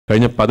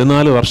കഴിഞ്ഞ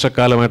 14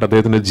 വർഷക്കാലമായിട്ട്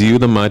അദ്ദേഹത്തിന്റെ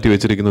ജീവിതം മാറ്റി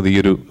വെച്ചിരിക്കുന്നത് ഈ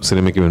ഒരു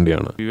സിനിമയ്ക്ക്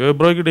വേണ്ടിയാണ്.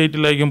 ഫെബ്രുവരിക്ക്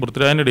ഡേറ്റിലായിരിക്കും,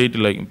 പൃഥ്വിരാജിന്റെ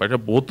ഡേറ്റിലായിരിക്കും, പക്ഷെ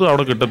പോത്ത്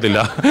അവിടെ കിട്ടത്തില്ല.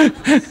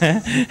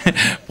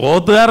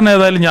 പോത്തുകാരൻ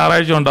ഏതായാലും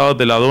ഞായറാഴ്ച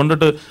ഉണ്ടാകത്തില്ല.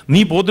 അതുകൊണ്ടിട്ട്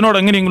നീ പോത്തിനോട്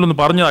എങ്ങനെയെങ്കിലും ഒന്ന്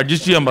പറഞ്ഞ്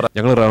അഡ്ജസ്റ്റ് ചെയ്യാൻ പറ.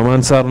 ഞങ്ങൾ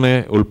റഹ്മാൻ സാറിനെ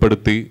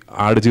ഉൾപ്പെടുത്തി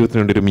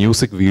ആടുജീവിതത്തിന് വേണ്ടി ഒരു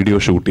മ്യൂസിക് വീഡിയോ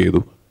ഷൂട്ട്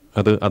ചെയ്തു.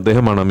 അത്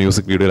അദ്ദേഹമാണ് ആ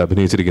മ്യൂസിക് വീഡിയോയിൽ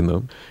അഭിനയിച്ചിരിക്കുന്നത്.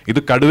 ഇത്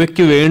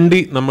കടുവയ്ക്ക് വേണ്ടി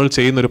നമ്മൾ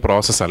ചെയ്യുന്നൊരു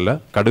പ്രോസസ്സല്ല,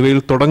 കടുവയിൽ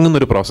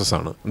തുടങ്ങുന്നൊരു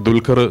പ്രോസസ്സാണ്.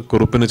 ദുൽഖർ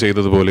കുറുപ്പിന്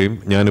ചെയ്തതുപോലെയും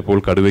ഞാനിപ്പോൾ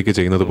കടുവയ്ക്ക്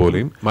ചെയ്യുന്നത്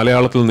പോലെയും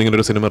മലയാളത്തിൽ നിന്ന്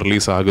ഇങ്ങനൊരു സിനിമ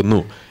റിലീസാകുന്നു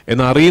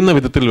എന്നറിയുന്ന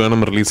വിധത്തിൽ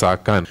വേണം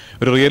റിലീസാക്കാൻ.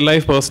 ഒരു റിയൽ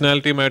ലൈഫ്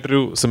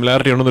പേഴ്സണാലിറ്റിയുമായിട്ടൊരു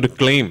സിമിലാരിറ്റി ഉണ്ടെന്നൊരു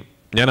ക്ലെയിം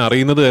ഞാൻ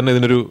അറിയുന്നത് തന്നെ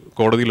ഇതിനൊരു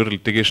കോടതിയിൽ ഒരു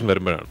ലിറ്റിഗേഷൻ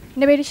വരുമ്പോഴാണ്.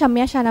 എൻ്റെ പേര്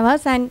ഷമ്യ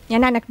ഷനവാസ് ആൻഡ്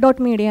ഞാൻ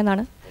അനക്ഡോട്ട് മീഡിയ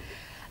എന്നാണ്.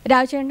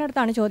 രാജേന്ദ്രൻ്റെ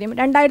അടുത്താണ് ചോദ്യം.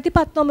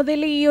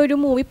 2019 ഈ ഒരു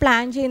മൂവി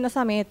പ്ലാൻ ചെയ്യുന്ന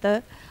സമയത്ത്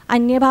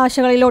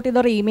അന്യഭാഷകളിലോട്ട് ഇത്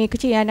റീമേക്ക്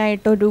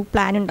ചെയ്യാനായിട്ടൊരു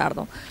പ്ലാൻ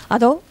ഉണ്ടായിരുന്നോ?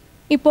 അതോ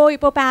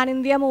ഇപ്പോൾ പാൻ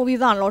ഇന്ത്യ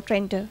മൂവീസ് ആണല്ലോ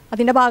ട്രെൻഡ്,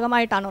 അതിൻ്റെ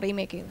ഭാഗമായിട്ടാണോ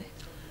റീമേക്ക് ചെയ്യുന്നത്?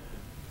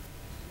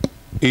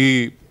 ഈ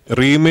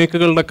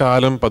റീമേക്കുകളുടെ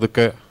കാലം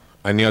പതുക്കെ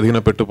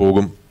അന്യാധീനപ്പെട്ടു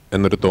പോകും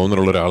എന്നൊരു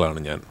തോന്നലുള്ള ഒരാളാണ്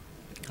ഞാൻ.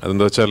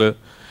 അതെന്താ വെച്ചാൽ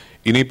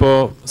ഇനിയിപ്പോൾ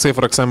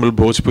ഫോർ എക്സാമ്പിൾ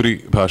ഭോജ്പുരി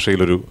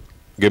ഭാഷയിലൊരു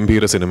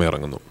ഗംഭീര സിനിമ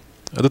ഇറങ്ങുന്നു.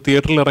 അത്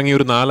തിയേറ്ററിൽ ഇറങ്ങി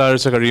ഒരു 4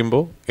 ആഴ്ച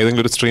കഴിയുമ്പോൾ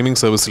ഏതെങ്കിലും ഒരു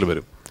സ്ട്രീമിംഗ് സർവീസിൽ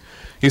വരും.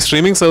 ഈ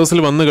സ്ട്രീമിംഗ് സർവീസിൽ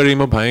വന്നു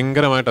കഴിയുമ്പോൾ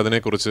ഭയങ്കരമായിട്ട്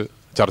അതിനെക്കുറിച്ച്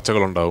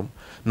ചർച്ചകളുണ്ടാവും.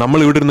 നമ്മൾ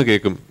ഇവിടെ നിന്ന്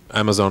കേൾക്കും,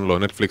 ആമസോണിലോ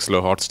നെറ്റ്ഫ്ലിക്സിലോ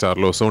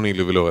ഹോട്ട്സ്റ്റാറിലോ സോണി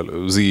ലിവിലോ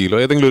സിയിലോ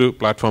ഏതെങ്കിലും ഒരു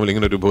പ്ലാറ്റ്ഫോമിൽ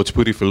ഇങ്ങനെ ഒരു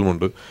ഭോജ്പുരി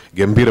ഫിലിമുണ്ട്,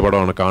 ഗംഭീര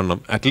പടമാണ്, കാണണം.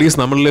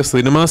 അറ്റ്ലീസ്റ്റ് നമ്മളിലെ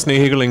സിനിമാ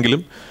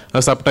സ്നേഹികളെങ്കിലും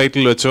സബ്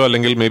ടൈറ്റിൽ വെച്ചോ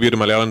അല്ലെങ്കിൽ മേ ബി ഒരു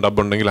മലയാളം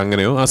ഡബ് ഉണ്ടെങ്കിൽ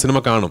അങ്ങനെയോ ആ സിനിമ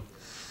കാണും.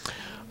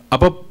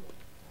 അപ്പോൾ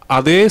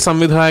അതേ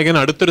സംവിധായകൻ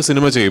അടുത്തൊരു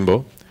സിനിമ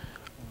ചെയ്യുമ്പോൾ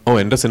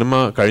എൻ്റെ സിനിമ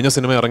കഴിഞ്ഞ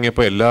സിനിമ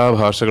ഇറങ്ങിയപ്പോൾ എല്ലാ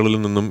ഭാഷകളിൽ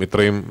നിന്നും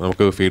ഇത്രയും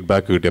നമുക്ക്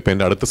ഫീഡ്ബാക്ക് കിട്ടി, അപ്പോൾ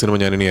എൻ്റെ അടുത്ത സിനിമ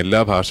ഞാനിനി എല്ലാ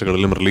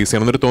ഭാഷകളിലും റിലീസ്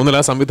ചെയ്യണമെന്നൊരു തോന്നൽ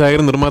ആ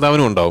സംവിധായകനും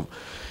നിർമ്മാതാവിനും ഉണ്ടാവും.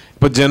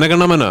 ഇപ്പോൾ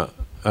ജനഗണമന,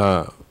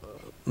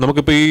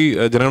 നമുക്കിപ്പോൾ ഈ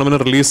ജനഗണമന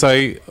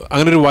റിലീസായി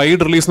അങ്ങനെ ഒരു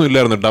വൈഡ് റിലീസൊന്നും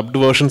ഇല്ലായിരുന്നു.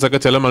 ഡബ്ഡ് വേർഷൻസ് ഒക്കെ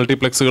ചില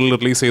മൾട്ടിപ്ലെക്സുകളിൽ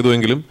റിലീസ്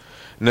ചെയ്തുവെങ്കിലും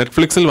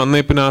നെറ്റ്ഫ്ലിക്സിൽ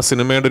വന്നേ പിന്നെ ആ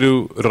സിനിമയുടെ ഒരു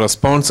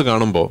റെസ്പോൺസ്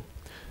കാണുമ്പോൾ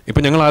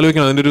ഇപ്പം ഞങ്ങൾ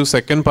ആലോചിക്കണം, അതിൻ്റെ ഒരു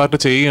സെക്കൻഡ് പാർട്ട്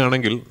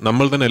ചെയ്യുകയാണെങ്കിൽ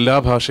നമ്മൾ തന്നെ എല്ലാ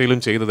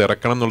ഭാഷയിലും ചെയ്തത്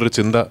ഇറക്കണം എന്നുള്ളൊരു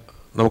ചിന്ത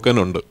നമുക്ക്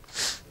തന്നെ ഉണ്ട്.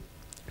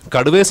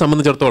 കടുവയെ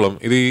സംബന്ധിച്ചിടത്തോളം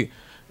ഇത്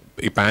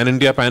ഈ പാൻ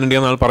ഇന്ത്യ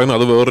എന്നാണ് പറയുന്നത്,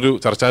 അത് വേറൊരു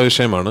ചർച്ചാ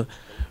വിഷയമാണ്.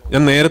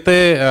 ഞാൻ നേരത്തെ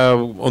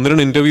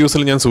 1-2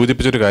 ഇൻ്റർവ്യൂസിൽ ഞാൻ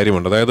സൂചിപ്പിച്ചൊരു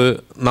കാര്യമുണ്ട്. അതായത്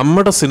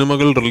നമ്മുടെ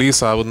സിനിമകൾ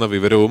റിലീസാവുന്ന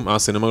വിവരവും ആ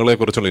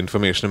സിനിമകളെക്കുറിച്ചുള്ള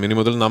ഇൻഫർമേഷനും ഇനി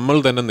മുതൽ നമ്മൾ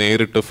തന്നെ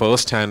നേരിട്ട്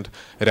ഫസ്റ്റ് ഹാൻഡ്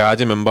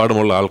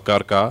രാജ്യമെമ്പാടുമുള്ള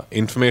ആൾക്കാർക്ക് ആ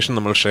ഇൻഫർമേഷൻ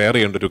നമ്മൾ ഷെയർ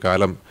ചെയ്യേണ്ട ഒരു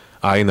കാലം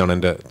ആയി എന്നാണ്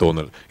എൻ്റെ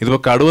തോന്നൽ.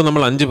 ഇതിപ്പോൾ കടുവ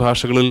നമ്മൾ 5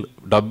 ഭാഷകളിൽ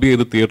ഡബ്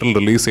ചെയ്ത് തിയേറ്ററിൽ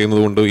റിലീസ്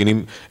ചെയ്യുന്നതുകൊണ്ട്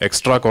ഇനിയും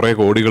എക്സ്ട്രാ കുറേ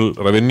കോടികൾ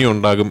റവന്യൂ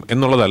ഉണ്ടാകും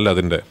എന്നുള്ളതല്ല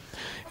അതിൻ്റെ.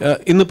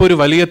 ഇന്നിപ്പോൾ ഒരു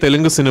വലിയ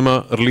തെലുങ്ക് സിനിമ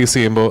റിലീസ്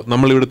ചെയ്യുമ്പോൾ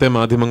നമ്മൾ ഇവിടുത്തെ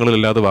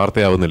മാധ്യമങ്ങളിലല്ലാതെ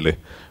വാർത്തയാവുന്നില്ലേ?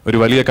 ഒരു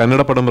വലിയ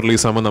കന്നഡ പടം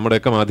റിലീസാകുമ്പോൾ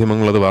നമ്മുടെയൊക്കെ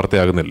മാധ്യമങ്ങൾ അത്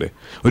വാർത്തയാകുന്നില്ലേ?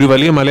 ഒരു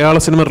വലിയ മലയാള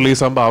സിനിമ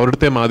റിലീസാകുമ്പോൾ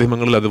അവിടുത്തെ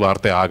മാധ്യമങ്ങളിൽ അത്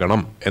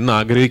വാർത്തയാകണം എന്ന്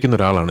ആഗ്രഹിക്കുന്ന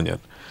ഒരാളാണ് ഞാൻ.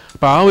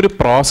 അപ്പോൾ ആ ഒരു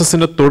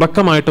പ്രോസസ്സിൻ്റെ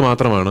തുടക്കമായിട്ട്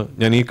മാത്രമാണ്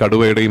ഞാൻ ഈ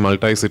കടുവയുടെ ഈ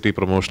മൾട്ടി സിറ്റി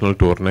പ്രൊമോഷണൽ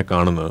ടൂറിനെ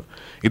കാണുന്നത്.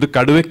 ഇത്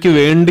കടുവയ്ക്ക്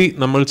വേണ്ടി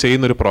നമ്മൾ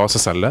ചെയ്യുന്നൊരു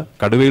പ്രോസസ്സല്ല,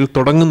 കടുവയിൽ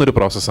തുടങ്ങുന്നൊരു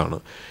പ്രോസസ്സാണ്.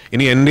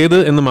 ഇനി എൻ്റേത്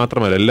എന്ന്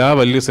മാത്രമല്ല, എല്ലാ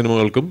വലിയ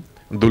സിനിമകൾക്കും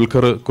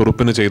ദുൽഖർ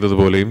കുറുപ്പിന്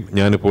ചെയ്തതുപോലെയും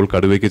ഞാനിപ്പോൾ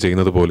കടുവയ്ക്ക്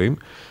ചെയ്യുന്നത് പോലെയും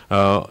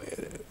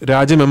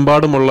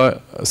രാജ്യമെമ്പാടുമുള്ള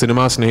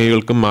സിനിമാ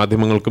സ്നേഹികൾക്കും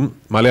മാധ്യമങ്ങൾക്കും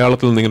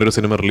മലയാളത്തിൽ നിന്ന് ഇങ്ങനൊരു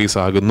സിനിമ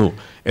റിലീസാകുന്നു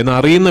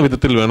എന്നറിയുന്ന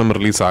വിധത്തിൽ വേണം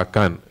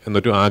റിലീസാക്കാൻ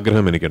എന്നൊരു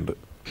ആഗ്രഹം എനിക്കുണ്ട്.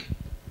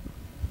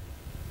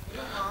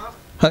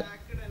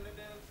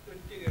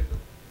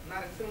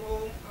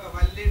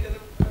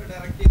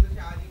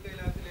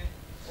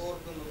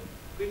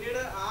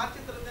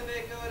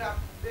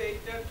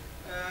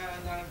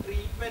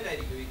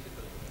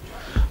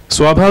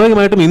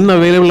 സ്വാഭാവികമായിട്ടും ഇന്ന്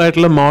അവൈലബിൾ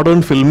ആയിട്ടുള്ള മോഡേൺ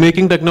ഫിലിം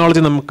മേക്കിംഗ്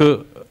ടെക്നോളജി നമുക്ക്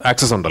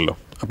ആക്സസ് ഉണ്ടല്ലോ.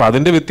 അപ്പോൾ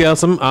അതിൻ്റെ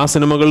വ്യത്യാസം ആ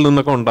സിനിമകളിൽ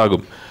നിന്നൊക്കെ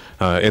ഉണ്ടാകും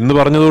എന്ന്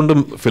പറഞ്ഞതുകൊണ്ട്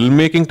ഫിലിം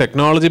മേക്കിംഗ്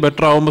ടെക്നോളജി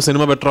ബെറ്റർ ആകുമ്പോൾ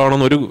സിനിമ ബെറ്റർ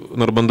ആവണമെന്ന് ഒരു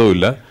നിർബന്ധവും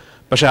ഇല്ല.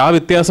 പക്ഷേ ആ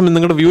വ്യത്യാസം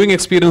നിങ്ങളുടെ വ്യൂയിങ്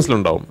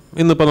എക്സ്പീരിയൻസിലുണ്ടാവും.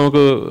 ഇന്നിപ്പോൾ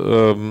നമുക്ക്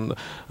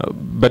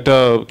ബെറ്റർ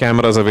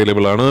ക്യാമറാസ്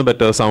അവൈലബിൾ ആണ്,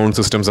 ബെറ്റർ സൗണ്ട്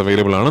സിസ്റ്റംസ്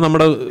അവൈലബിൾ ആണ്,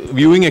 നമ്മുടെ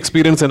വ്യൂയിങ്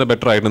എക്സ്പീരിയൻസ് തന്നെ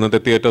ബെറ്റർ ആയിട്ട്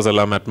ഇന്നത്തെ തിയേറ്റേഴ്സ്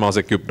എല്ലാം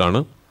അറ്റ്മോസ് എക്യുപ്ഡ്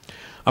ആണ്.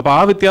 അപ്പോൾ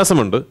ആ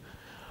വ്യത്യാസമുണ്ട്.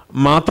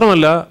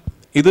 മാത്രമല്ല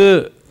ഇത്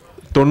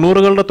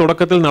 90കളുടെ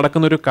തുടക്കത്തിൽ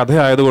നടക്കുന്നൊരു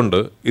കഥയായതുകൊണ്ട്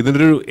ഇതിൻ്റെ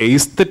ഒരു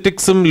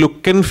എസ്തെറ്റിക്സും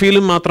ലുക്ക് ആൻഡ്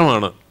ഫീലും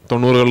മാത്രമാണ്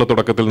 90കളുടെ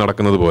തുടക്കത്തിൽ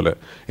നടക്കുന്നത് പോലെ.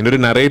 ഇതിൻ്റെ ഒരു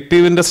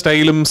നറേറ്റീവിൻ്റെ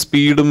സ്റ്റൈലും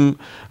സ്പീഡും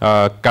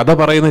കഥ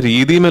പറയുന്ന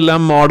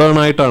രീതിയുമെല്ലാം മോഡേൺ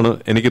ആയിട്ടാണ്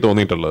എനിക്ക്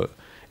തോന്നിയിട്ടുള്ളത്.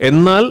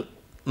 എന്നാൽ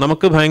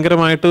നമുക്ക്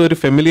ഭയങ്കരമായിട്ട് ഒരു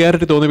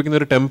ഫെമിലിയാരിറ്റി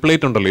തോന്നിപ്പിക്കുന്ന ഒരു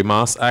ടെംപ്ലേറ്റ് ഉണ്ടല്ലോ ഈ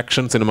മാസ്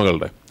ആക്ഷൻ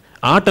സിനിമകളുടെ,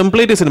 ആ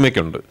ടെംപ്ലേറ്റ് ഈ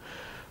സിനിമയ്ക്കുണ്ട്.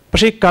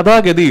 പക്ഷേ ഈ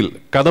കഥാഗതിയിൽ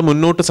കഥ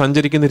മുന്നോട്ട്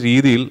സഞ്ചരിക്കുന്ന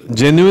രീതിയിൽ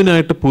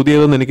ജെന്യുവനായിട്ട്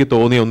പുതിയതെന്ന് എനിക്ക്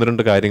തോന്നിയ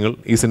 1-2 കാര്യങ്ങൾ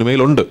ഈ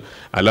സിനിമയിലുണ്ട്.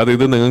 അല്ലാതെ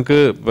ഇത് നിങ്ങൾക്ക്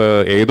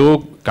ഏതോ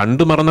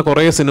കണ്ടു മറന്ന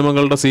കുറേ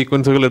സിനിമകളുടെ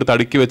സീക്വൻസുകൾ എടുത്ത്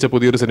അടുക്കി വെച്ച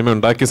പുതിയൊരു സിനിമ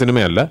ഉണ്ടാക്കിയ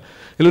സിനിമയല്ല.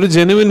 ഇതിലൊരു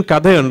ജെന്യുവൻ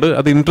കഥയുണ്ട്,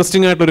 അത്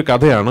ഇൻട്രസ്റ്റിംഗ് ആയിട്ടൊരു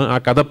കഥയാണ്. ആ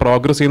കഥ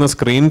പ്രോഗ്രസ് ചെയ്യുന്ന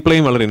സ്ക്രീൻ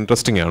പ്ലേയും വളരെ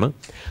ഇൻട്രസ്റ്റിംഗ് ആണ്.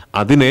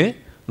 അതിനെ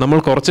നമ്മൾ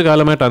കുറച്ചു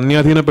കാലമായിട്ട്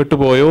അന്യാധീനപ്പെട്ടു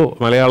പോയോ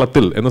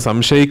മലയാളത്തിൽ എന്ന്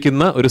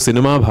സംശയിക്കുന്ന ഒരു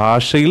സിനിമാ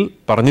ഭാഷയിൽ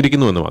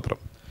പറഞ്ഞിരിക്കുന്നു എന്ന് മാത്രം.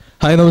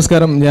 ഹായ്,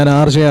 നമസ്കാരം. ഞാൻ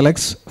RJ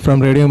Alex from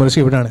radio mercy.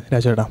 ഇവിടെയാണ്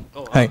രാജേട്ടാ.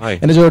 ഹായ്.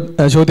 എൻ്റെ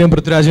ചോദ്യം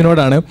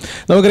പൃഥ്വിരാജിനോടാണ്.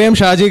 നമുക്കറിയാം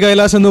ഷാജി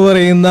കൈലാസ് എന്ന്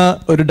പറയുന്ന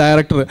ഒരു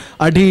ഡയറക്ടർ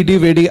അടി ഇടി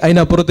വെടി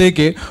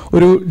അതിനപ്പുറത്തേക്ക്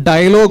ഒരു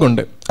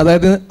ഡയലോഗുണ്ട്.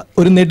 അതായത്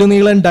ഒരു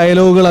നെടുനീളൻ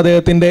ഡയലോഗുകൾ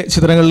അദ്ദേഹത്തിൻ്റെ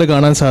ചിത്രങ്ങളിൽ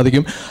കാണാൻ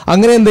സാധിക്കും.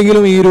 അങ്ങനെ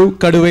എന്തെങ്കിലും ഈ ഒരു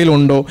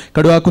കടുവയിലുണ്ടോ?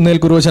 കടുവാക്കുന്നേൽ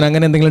കുറുവച്ചൻ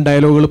അങ്ങനെ എന്തെങ്കിലും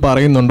ഡയലോഗുകൾ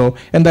പറയുന്നുണ്ടോ?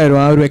 എന്തായാലും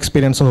ആ ഒരു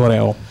എക്സ്പീരിയൻസ് ഒന്ന്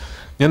പറയാമോ?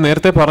 ഞാൻ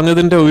നേരത്തെ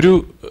പറഞ്ഞതിൻ്റെ ഒരു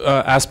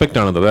ആസ്പെക്റ്റ്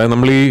ആണത്. അതായത്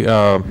നമ്മൾ ഈ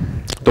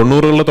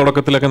 90കളുടെ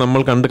തുടക്കത്തിലൊക്കെ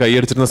നമ്മൾ കണ്ട്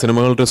കൈയടിച്ചിരുന്ന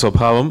സിനിമകളുടെ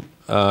സ്വഭാവം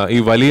ഈ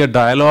വലിയ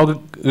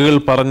ഡയലോഗുകൾ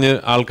പറഞ്ഞ്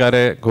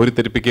ആൾക്കാരെ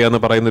കോരിത്തെരിപ്പിക്കുക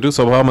എന്ന് പറയുന്നൊരു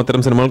സ്വഭാവം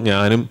അത്തരം സിനിമകൾ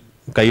ഞാനും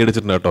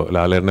കൈയടിച്ചിട്ടുണ്ട് കേട്ടോ.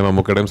 ലാലേട്ടൻ്റെയും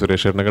മമ്മൂക്കയുടെയും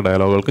സുരേഷ് ചേട്ടനൊക്കെ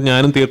ഡയലോഗുകൾക്ക്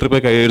ഞാനും തിയേറ്ററിൽ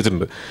പോയി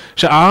കൈയടിച്ചിട്ടുണ്ട്.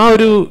 പക്ഷെ ആ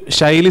ഒരു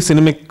ശൈലി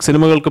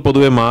സിനിമകൾക്ക്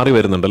പൊതുവെ മാറി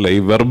വരുന്നുണ്ടല്ലേ. ഈ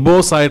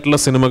വെർബോസ് ആയിട്ടുള്ള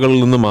സിനിമകളിൽ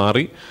നിന്ന്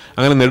മാറി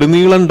അങ്ങനെ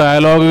നെടുനീളൻ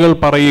ഡയലോഗുകൾ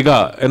പറയുക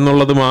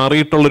എന്നുള്ളത്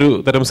മാറിയിട്ടുള്ളൊരു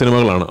തരം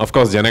സിനിമകളാണ്.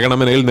 ഓഫ്കോഴ്സ്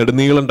ജനഗണമനയിൽ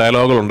നെടുനീളൻ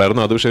ഡയലോഗുകൾ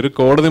ഉണ്ടായിരുന്നു, അത് പക്ഷേ ഒരു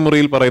കോടതി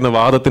മുറിയിൽ പറയുന്ന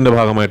വാദത്തിന്റെ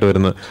ഭാഗമായിട്ട്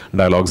വരുന്ന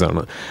ഡയലോഗ്സ്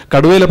ആണ്.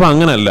 കടുവയിലപ്പോൾ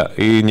അങ്ങനല്ല.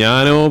 ഈ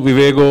ഞാനോ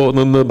വിവേകോ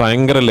നിന്ന്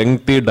ഭയങ്കര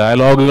ലെങ്തി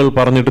ഡയലോഗുകൾ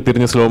പറഞ്ഞിട്ട്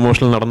തിരിഞ്ഞ് സ്ലോ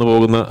മോഷനിൽ നടന്നു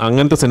പോകുന്ന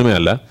അങ്ങനത്തെ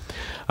സിനിമയല്ല.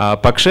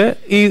 പക്ഷേ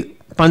ഈ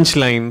punch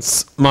lines,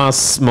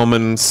 mass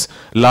moments,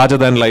 larger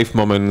than life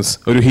moments,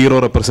 ഒരു ഹീറോ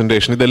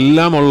റെപ്രസെൻറ്റേഷൻ,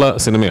 ഇതെല്ലാം ഉള്ള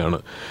സിനിമയാണ്.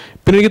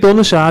 പിന്നെ എനിക്ക്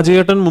തോന്നുന്നു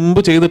ഷാജിയേട്ടൻ മുമ്പ്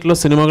ചെയ്തിട്ടുള്ള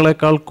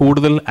സിനിമകളെക്കാൾ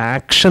കൂടുതൽ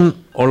ആക്ഷൻ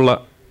ഉള്ള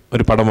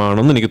ഒരു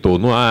പടമാണെന്ന് എനിക്ക്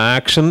തോന്നുന്നു. ആ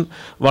ആക്ഷൻ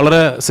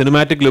വളരെ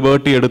സിനിമാറ്റിക്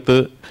ലിബേർട്ടി എടുത്ത്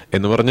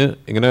എന്ന് പറഞ്ഞ്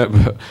ഇങ്ങനെ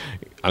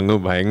അങ്ങ്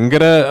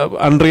ഭയങ്കര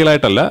അൺറിയൽ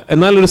ആയിട്ടല്ല,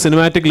 എന്നാൽ ഒരു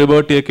സിനിമാറ്റിക്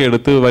ലിബേർട്ടിയൊക്കെ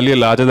എടുത്ത് വലിയ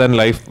ലാർജർ ദാൻ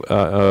ലൈഫ്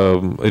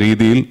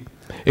രീതിയിൽ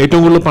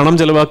ഏറ്റവും കൂടുതൽ പണം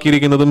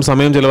ചെലവാക്കിയിരിക്കുന്നതും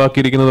സമയം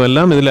ചെലവാക്കിയിരിക്കുന്നതും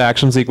എല്ലാം ഇതിലെ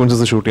ആക്ഷൻ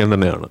സീക്വൻസസ് ഷൂട്ട് ചെയ്യാൻ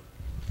തന്നെയാണ്.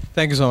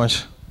 Thank you so much.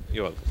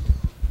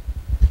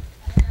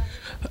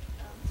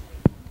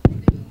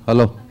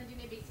 Hello.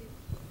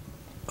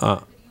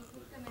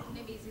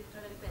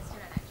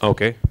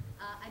 Okay.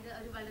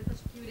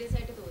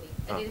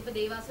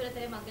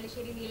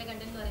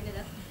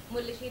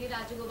 Mullassery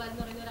Rajagopal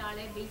എന്ന് പറയുന്ന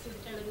ഒരാളെ ബേസ്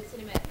ചെയ്തിട്ടുള്ള ഒരു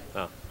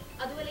സിനിമയായിരുന്നു.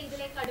 അതുപോലെ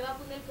ഇതിലെ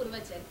കടുവാക്കുന്നേൽ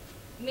കുറുവച്ചൻ,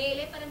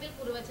 മേലെ പറമ്പിൽ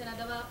കുറുവച്ചൻ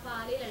അഥവാ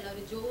പാലയിലുള്ള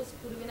ഒരു ജോസ്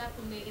കുറുവിന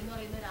കുന്നേൽ എന്ന്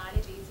പറയുന്ന ഒരാളെ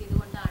ബേസ്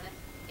ചെയ്തുകൊണ്ടാണ്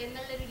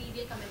എന്നുള്ളൊരു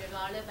രീതിയിൽ കമന്റ് ചെയ്തു.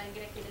 ആള്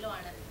ഭയങ്കര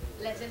കിടിലമാണ്,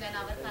 ലെജൻഡ് ആണ്,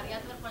 അവർക്ക്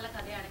അറിയാത്തവർക്കുള്ള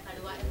കഥയാണ്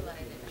കടുവ എന്ന്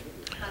പറയുന്നത്.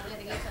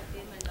 അതിലധികം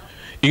സത്യമുണ്ടോ?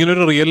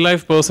 ഇങ്ങനൊരു റിയൽ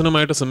ലൈഫ്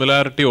പേഴ്സണുമായിട്ട്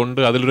സിമിലാരിറ്റി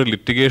ഉണ്ട്, അതിലൊരു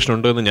ലിറ്റിഗേഷൻ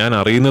ഉണ്ട് എന്ന് ഞാൻ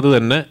അറിയുന്നത്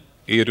തന്നെ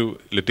ഈ ഒരു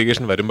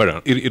ലിറ്റിഗേഷൻ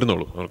വരുമ്പോഴാണ്.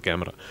 ഇരുന്നോളൂ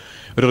ക്യാമറ.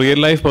 ഒരു റിയൽ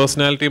ലൈഫ്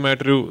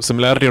പേഴ്സണാലിറ്റിയുമായിട്ടൊരു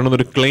സിമിലാരിറ്റി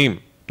ഉണ്ടെന്നൊരു ക്ലെയിം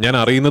ഞാൻ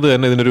അറിയുന്നത്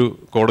തന്നെ ഇതിനൊരു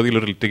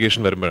കോടതിയിലൊരു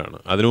ലിറ്റിഗേഷൻ വരുമ്പോഴാണ്.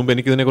 അതിനു മുമ്പ്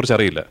എനിക്കിതിനെക്കുറിച്ച്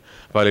അറിയില്ല.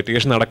 അപ്പോൾ ആ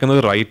ലിറ്റിഗേഷൻ നടക്കുന്നത്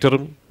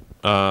റൈറ്ററും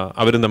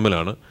അവരും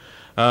തമ്മിലാണ്.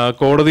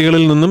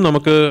 കോടതികളിൽ നിന്നും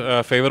നമുക്ക്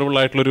ഫേവറബിൾ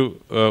ആയിട്ടുള്ളൊരു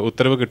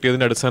ഉത്തരവ്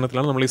കിട്ടിയതിൻ്റെ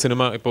അടിസ്ഥാനത്തിലാണ് നമ്മൾ ഈ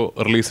സിനിമ ഇപ്പോൾ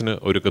റിലീസിന്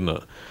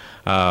ഒരുക്കുന്നത്.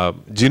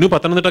 ജിനു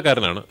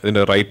പത്തനംതിട്ടക്കാരനാണ്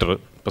ഇതിൻ്റെ റൈറ്റർ.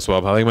 ഇപ്പോൾ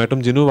സ്വാഭാവികമായിട്ടും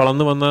ജിനു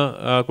വളർന്നു വന്ന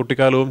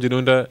കുട്ടിക്കാലവും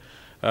ജിനുവിൻ്റെ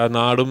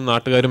നാടും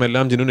നാട്ടുകാരും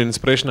എല്ലാം ജിനുവിന്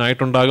ഇൻസ്പിറേഷൻ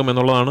ആയിട്ടുണ്ടാകാം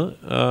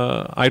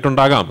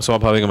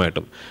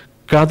സ്വാഭാവികമായിട്ടും.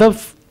 കഥ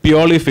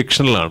പ്യോർലി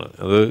ഫിക്ഷണലാണ്.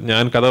 അത്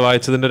ഞാൻ കഥ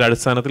വായിച്ചതിൻ്റെ ഒരു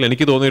അടിസ്ഥാനത്തിൽ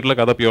എനിക്ക് തോന്നിയിട്ടുള്ള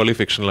കഥ പ്യോർലി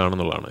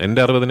ഫിക്ഷണലാണെന്നുള്ളതാണ്. എൻ്റെ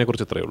അറിവിനെ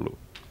കുറിച്ച് ഇത്രയേ ഉള്ളൂ.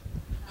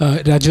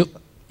 രാജു,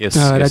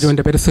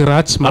 എൻ്റെ പേര്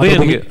സിറാജ്.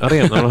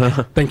 അറിയാം.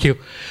 Thank you.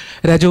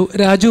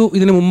 രാജു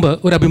ഇതിനു മുമ്പ്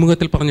ഒരു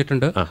അഭിമുഖത്തിൽ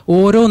പറഞ്ഞിട്ടുണ്ട്,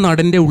 ഓരോ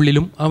നടന്റെ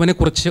ഉള്ളിലും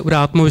അവനെക്കുറിച്ച് ഒരു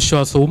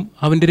ആത്മവിശ്വാസവും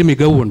അവൻ്റെ ഒരു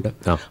മികവും ഉണ്ട്.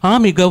 ആ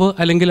മികവ്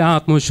അല്ലെങ്കിൽ ആ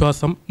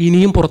ആത്മവിശ്വാസം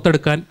ഇനിയും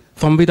പുറത്തെടുക്കാൻ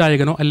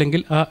സംവിധായകനോ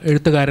അല്ലെങ്കിൽ ആ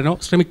എഴുത്തുകാരനോ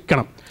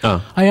ശ്രമിക്കണം.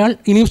 അയാൾ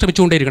ഇനിയും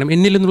ശ്രമിച്ചുകൊണ്ടേയിരിക്കണം.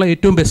 എന്നിൽ നിന്നുള്ള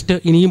ഏറ്റവും ബെസ്റ്റ്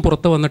ഇനിയും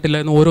പുറത്ത് വന്നിട്ടില്ല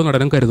എന്ന് ഓരോ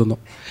നടനും കരുതുന്നു.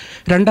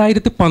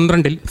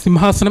 2012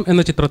 സിംഹാസനം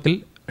എന്ന ചിത്രത്തിൽ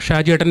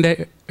ഷാജിയേട്ടൻ്റെ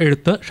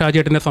എഴുത്ത്,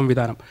 ഷാജിയേട്ടൻ്റെ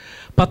സംവിധാനം.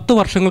 10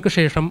 വർഷങ്ങൾക്ക്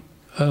ശേഷം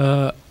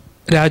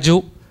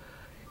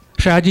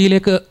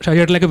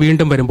ഷാജിയേട്ടനിലേക്ക്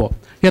വീണ്ടും വരുമ്പോൾ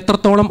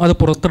എത്രത്തോളം അത്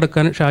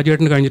പുറത്തെടുക്കാൻ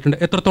ഷാജിയേട്ടന് കഴിഞ്ഞിട്ടുണ്ട്?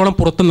 എത്രത്തോളം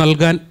പുറത്ത്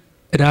നൽകാൻ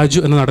രാജു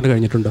എന്ന നടന്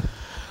കഴിഞ്ഞിട്ടുണ്ട്?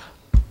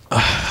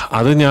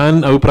 അത് ഞാൻ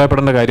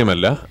അഭിപ്രായപ്പെടേണ്ട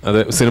കാര്യമല്ല. അത്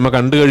സിനിമ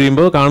കണ്ടു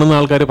കഴിയുമ്പോൾ കാണുന്ന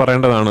ആൾക്കാർ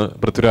പറയേണ്ടതാണ്.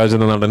 പൃഥ്വിരാജ്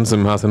എന്ന നടൻ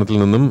സിംഹാസനത്തിൽ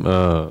നിന്നും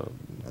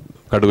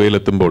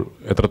കടുവയിലെത്തുമ്പോൾ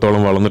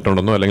എത്രത്തോളം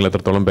വളർന്നിട്ടുണ്ടെന്നോ അല്ലെങ്കിൽ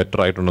എത്രത്തോളം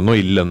ബെറ്റർ ആയിട്ടുണ്ടെന്നോ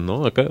ഇല്ലെന്നോ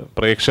ഒക്കെ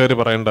പ്രേക്ഷകർ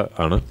പറയേണ്ട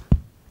ആണ്.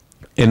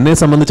 എന്നെ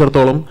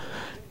സംബന്ധിച്ചിടത്തോളം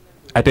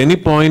അറ്റ് എനി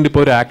പോയിന്റ്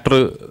ഇപ്പോൾ ഒരു ആക്ടർ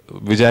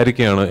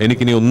വിചാരിക്കുകയാണ്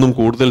എനിക്കിനി ഒന്നും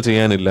കൂടുതൽ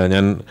ചെയ്യാനില്ല,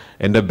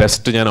 എൻ്റെ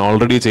ബെസ്റ്റ് ഞാൻ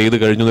ഓൾറെഡി ചെയ്ത്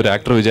കഴിഞ്ഞു എന്നൊരു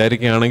ആക്ടർ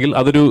വിചാരിക്കുകയാണെങ്കിൽ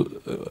അതൊരു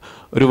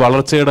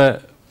വളർച്ചയുടെ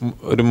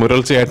ഒരു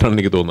മുരൾച്ചയായിട്ടാണ്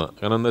എനിക്ക് തോന്നുന്നത്.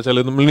 കാരണം എന്താ വെച്ചാൽ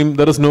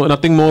there is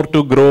nothing more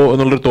to grow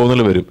എന്നുള്ളൊരു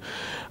തോന്നൽ വരും.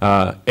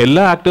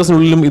 എല്ലാ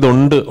ആക്ടേഴ്സിനുള്ളിലും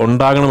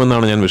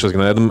ഉണ്ടാകണമെന്നാണ് ഞാൻ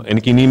വിശ്വസിക്കുന്നത്. അതായത്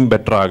എനിക്ക് ഇനിയും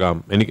ബെറ്റർ ആകാം,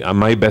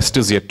 my best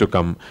is yet to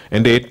come,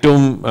 എൻ്റെ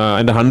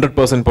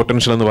 100%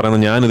 പൊട്ടൻഷ്യൽ എന്ന്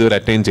പറയുന്നത് ഞാൻ ഇതുവരെ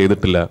അറ്റൈൻ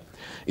ചെയ്തിട്ടില്ല.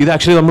 ഇത്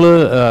ആക്ച്വലി നമ്മൾ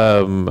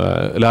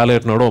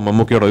ലാലേട്ടനോടോ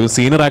മമ്മൂക്കയോടോ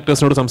സീനിയർ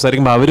ആക്ടേഴ്സിനോട്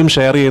സംസാരിക്കുമ്പോൾ അവരും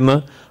ഷെയർ ചെയ്യുന്ന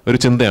ഒരു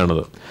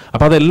ചിന്തയാണിത്.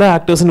 അപ്പോൾ അത് എല്ലാ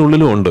ആക്ടേഴ്സിൻ്റെ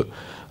ഉള്ളിലും ഉണ്ട്.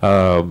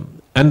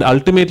 And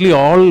ultimately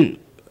all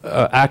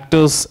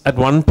actors at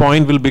one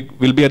point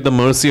will be at the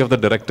mercy of the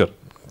director.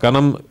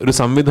 കാരണം ഒരു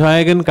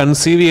സംവിധായകൻ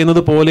കൺസീവ്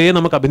ചെയ്യുന്നത് പോലെ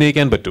നമുക്ക്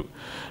അഭിനയിക്കാൻ പറ്റൂ.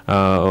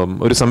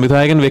 ഒരു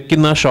സംവിധായകൻ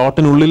വെക്കുന്ന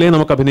ഷോട്ടിനുള്ളിലേ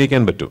നമുക്ക്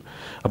അഭിനയിക്കാൻ പറ്റൂ.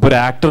 അപ്പോൾ ഒരു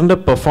ആക്ടറിൻ്റെ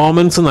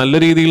പെർഫോമൻസ് നല്ല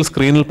രീതിയിൽ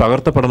സ്ക്രീനിൽ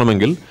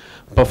പകർത്തപ്പെടണമെങ്കിൽ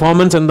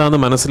പെർഫോമൻസ്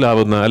എന്താണെന്ന്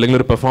മനസ്സിലാവുന്ന അല്ലെങ്കിൽ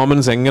ഒരു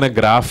പെർഫോമൻസ് എങ്ങനെ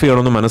ഗ്രാഫ്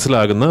ചെയ്യണമെന്ന്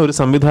മനസ്സിലാകുന്ന ഒരു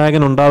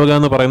സംവിധായകൻ ഉണ്ടാവുക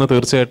എന്ന് പറയുന്നത്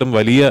തീർച്ചയായിട്ടും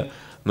വലിയ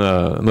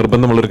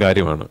നിർബന്ധമുള്ളൊരു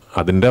കാര്യമാണ്.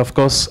 അതിൻ്റെ ഓഫ്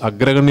കോഴ്സ്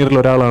അഗ്രഗണ്യരിൽ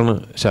ഒരാളാണ്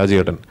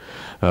ഷാജിയേട്ടൻ.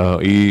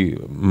 ഈ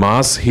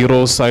മാസ്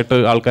ഹീറോസ് ആയിട്ട്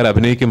ആൾക്കാർ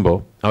അഭിനയിക്കുമ്പോൾ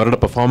അവരുടെ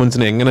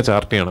പെർഫോമൻസിനെ എങ്ങനെ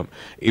ചാർട്ട് ചെയ്യണം,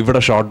 ഇവിടെ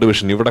ഷോർട്ട്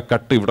ഡിവിഷൻ, ഇവിടെ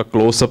കട്ട്, ഇവിടെ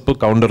ക്ലോസപ്പ്,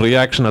 കൗണ്ടർ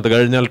റിയാക്ഷൻ, അത്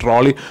കഴിഞ്ഞാൽ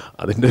ട്രോളി,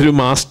 അതിൻ്റെ ഒരു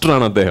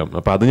മാസ്റ്ററാണ് അദ്ദേഹം.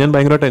 അപ്പോൾ അത് ഞാൻ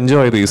ഭയങ്കരമായിട്ട്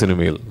എൻജോയ് ചെയ്തു ഈ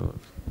സിനിമയിൽ.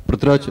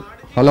 പൃഥ്വിരാജ്,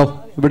 ഹലോ,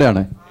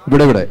 ഇവിടെയാണ്,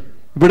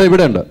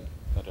 ഇവിടെ ഉണ്ട്.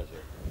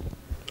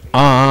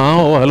 ഓ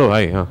ഹലോ,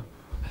 ഹായ്.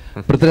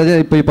 പൃഥ്വിരാജ്,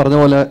 ഇപ്പോൾ ഈ പറഞ്ഞ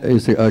പോലെ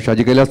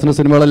ഷാജി കൈലാസിന്റെ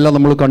സിനിമകളെല്ലാം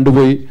നമ്മൾ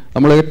കണ്ടുപോയി,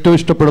 നമ്മൾ ഏറ്റവും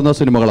ഇഷ്ടപ്പെടുന്ന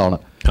സിനിമകളാണ്.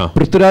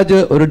 പൃഥ്വിരാജ്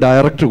ഒരു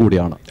ഡയറക്ടർ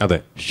കൂടിയാണ്. അതെ.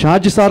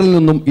 ഷാജി സാറിൽ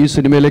നിന്നും ഈ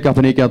സിനിമയിലേക്ക്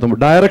അഭിനയിക്കാത്ത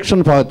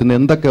ഡയറക്ഷൻ ഭാഗത്ത് നിന്ന്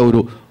എന്തൊക്കെ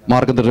ഒരു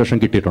മാർഗനിർദ്ദേശം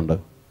കിട്ടിയിട്ടുണ്ട്?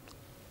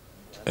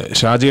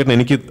 ഷാജിയേട്ടൻ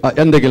എനിക്ക്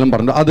എന്തെങ്കിലും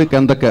പറഞ്ഞു, അത്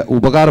എന്തൊക്കെ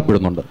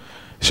ഉപകാരപ്പെടുന്നുണ്ട്?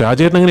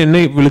 ഷാജിയേട്ടൻ അങ്ങനെ എന്നെ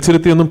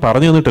വിളിച്ചിരുത്തിയൊന്നും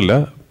പറഞ്ഞു തന്നിട്ടില്ല.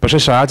 പക്ഷെ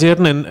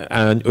ഷാജിയേട്ടൻ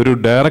ഒരു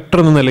ഡയറക്ടർ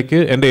എന്ന നിലയ്ക്ക്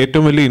എൻ്റെ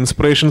ഏറ്റവും വലിയ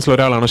ഇൻസ്പിറേഷൻസിൽ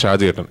ഒരാളാണ്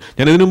ഷാജിയേട്ടൻ.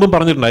 ഞാൻ ഇതിനു മുമ്പും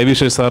പറഞ്ഞിട്ടുണ്ട്, I V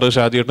Shesh sir,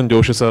 ഷാജിയേട്ടൻ,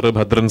 Joshi sir,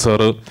 Bhadran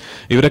sir,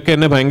 ഇവരൊക്കെ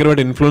എന്നെ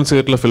ഭയങ്കരമായിട്ട് ഇൻഫ്ലുവൻസ്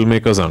ചെയ്തിട്ടുള്ള film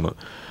മേക്കേഴ്സാണ്.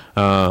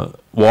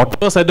 What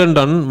was said and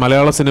done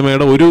മലയാള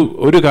സിനിമയുടെ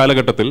ഒരു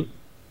കാലഘട്ടത്തിൽ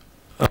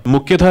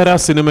മുഖ്യധാരാ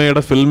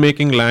സിനിമയുടെ ഫിൽം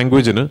മേക്കിംഗ്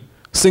ലാംഗ്വേജിന്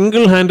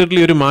സിംഗിൾ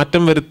ഹാൻഡഡ്ലി ഒരു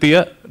മാറ്റം വരുത്തിയ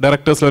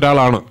ഡയറക്ടേഴ്സിൽ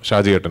ഒരാളാണ്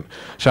ഷാജിയേട്ടൻ.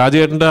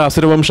 ഷാജിയേട്ടൻ്റെ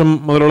അസുരവംശം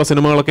മുതലുള്ള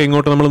സിനിമകളൊക്കെ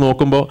ഇങ്ങോട്ട് നമ്മൾ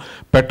നോക്കുമ്പോൾ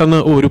പെട്ടെന്ന്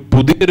ഒരു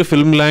പുതിയൊരു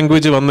ഫിലിം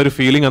ലാംഗ്വേജ് വന്നൊരു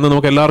ഫീലിംഗ് അന്ന്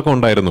നമുക്ക് എല്ലാവർക്കും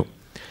ഉണ്ടായിരുന്നു.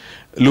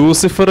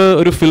 ലൂസിഫർ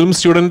ഒരു ഫിലിം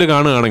സ്റ്റുഡൻറ്റ്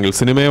കാണുകയാണെങ്കിൽ,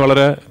 സിനിമയെ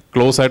വളരെ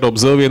ക്ലോസ് ആയിട്ട്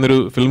ഒബ്സർവ് ചെയ്യുന്നൊരു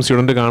ഫിലിം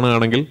സ്റ്റുഡൻറ്റ്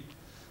കാണുകയാണെങ്കിൽ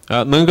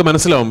നിങ്ങൾക്ക്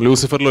മനസ്സിലാവും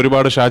ലൂസിഫറിൽ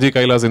ഒരുപാട് ഷാജി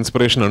കൈലാസ്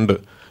ഇൻസ്പിറേഷൻ ഉണ്ട്,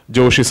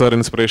 ജോഷി സാർ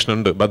ഇൻസ്പിറേഷൻ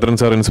ഉണ്ട്, ഭദ്രൻ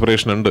സാർ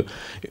ഇൻസ്പിറേഷൻ ഉണ്ട്.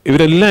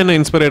 ഇവരെല്ലാം എന്നെ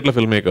ഇൻസ്പയർ ആയിട്ടുള്ള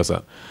ഫിലിം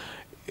മേക്കേഴ്സാണ്.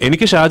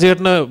 എനിക്ക്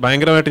ഷാജിയേട്ടന്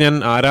ഭയങ്കരമായിട്ട് ഞാൻ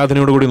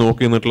ആരാധനയോടുകൂടി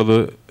നോക്കി നിന്നിട്ടുള്ളത്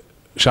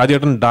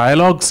ഷാജിയേട്ടൻ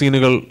ഡയലോഗ്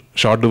സീനുകൾ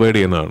ഷോർട്ട് ഡിവൈഡ്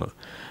ചെയ്യുന്നതാണ്.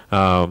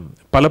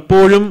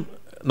 പലപ്പോഴും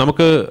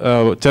നമുക്ക്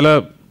ചില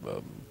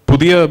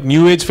പുതിയ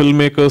new age film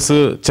makers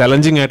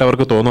challenging ആയിട്ട്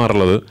അവർക്ക്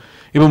തോന്നാറുള്ളത്,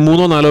 ഇപ്പം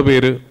 3-4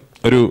 പേര്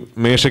ഒരു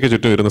മേശയ്ക്ക്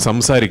ചുറ്റും ഇരുന്ന്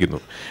സംസാരിക്കുന്നു,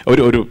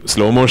 ഒരു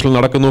സ്ലോ മോഷനിൽ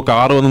നടക്കുന്നു,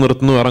 കാറ് വന്ന്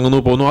നിർത്തുന്നു, ഇറങ്ങുന്നു,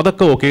 പോകുന്നു,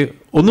 അതൊക്കെ ഓക്കെ,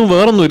 ഒന്നും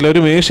വേറൊന്നുമില്ല,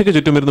 ഒരു മേശയ്ക്ക്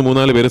ചുറ്റും ഇരുന്ന്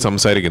 3-4 പേര്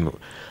സംസാരിക്കുന്നു.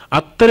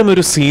 അത്തരം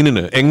ഒരു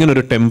സീനിന് എങ്ങനെ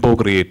ഒരു ടെമ്പോ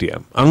ക്രിയേറ്റ്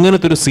ചെയ്യാം,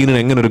 അങ്ങനത്തെ ഒരു സീനിന്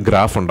എങ്ങനെ ഒരു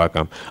ഗ്രാഫ്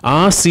ഉണ്ടാക്കാം, ആ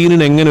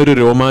സീനിന് എങ്ങനെ ഒരു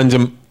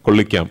രോമാഞ്ചം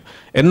കൊള്ളിക്കാം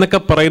എന്നൊക്കെ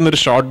പറയുന്ന ഒരു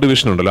ഷോർട്ട്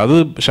ഡിവിഷൻ ഉണ്ടല്ലോ, അത്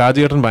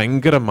ഷാജിയേട്ടൻ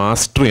ഭയങ്കര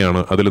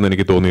മാസ്റ്ററിയാണ് അതിലെന്ന്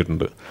എനിക്ക്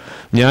തോന്നിയിട്ടുണ്ട്.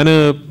 ഞാൻ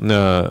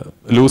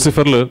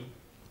ലൂസിഫറിൽ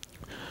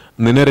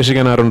നിന്നെ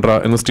രക്ഷിക്കാൻ ആരുണ്ട്ര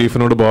എന്ന്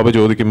സ്റ്റീഫനോട്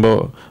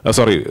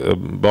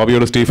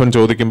ബോബിയോട് സ്റ്റീഫൻ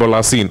ചോദിക്കുമ്പോൾ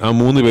ആ സീൻ, ആ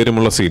 3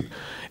 പേരുമുള്ള സീൻ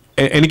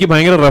എനിക്ക്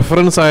ഭയങ്കര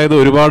റെഫറൻസ് ആയത്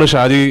ഒരുപാട്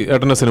ഷാജി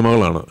ഏട്ടൻ്റെ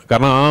സിനിമകളാണ്.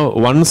 കാരണം ആ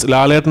വൺസ്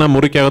ലാലേട്ടൻ ആ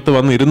മുറിക്കകത്ത്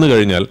വന്ന് ഇരുന്ന്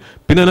കഴിഞ്ഞാൽ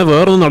പിന്നെ അതിനെ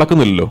വേറൊന്നും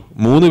നടക്കുന്നില്ലല്ലോ.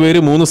 3 പേര്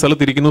 3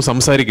 സ്ഥലത്തിരിക്കുന്നു,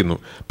 സംസാരിക്കുന്നു.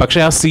 പക്ഷെ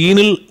ആ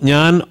സീനിൽ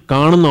ഞാൻ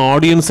കാണുന്ന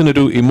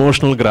ഓഡിയൻസിനൊരു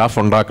ഇമോഷണൽ ഗ്രാഫ്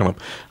ഉണ്ടാക്കണം.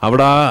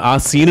 അവിടെ ആ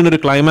സീനിനൊരു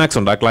ക്ലൈമാക്സ്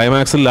ഉണ്ട്. ആ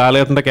ക്ലൈമാക്സിൽ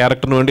ലാലേട്ടൻ്റെ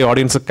ക്യാരക്ടറിന് വേണ്ടി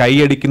ഓഡിയൻസ്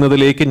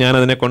കൈയടിക്കുന്നതിലേക്ക് ഞാൻ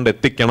അതിനെ കൊണ്ട്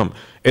എത്തിക്കണം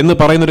എന്ന്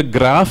പറയുന്നൊരു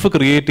ഗ്രാഫ്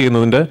ക്രിയേറ്റ്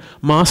ചെയ്യുന്നതിൻ്റെ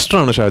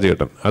മാസ്റ്ററാണ്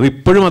ഷാജിയേട്ടൻ. അത്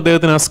ഇപ്പോഴും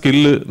അദ്ദേഹത്തിന് ആ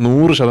സ്കില്ല്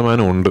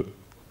 100% ഉണ്ട്.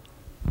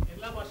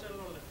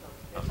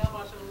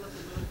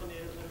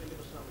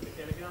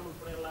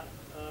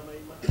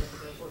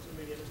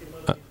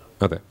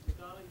 അതെ.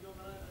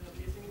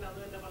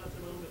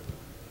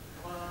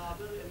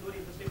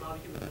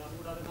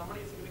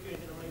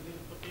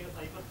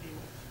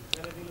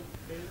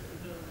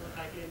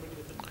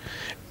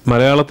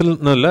 മലയാളത്തിൽ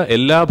നിന്നല്ല,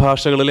 എല്ലാ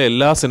ഭാഷകളിലെ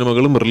എല്ലാ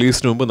സിനിമകളും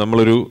റിലീസിന് മുമ്പ്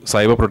നമ്മളൊരു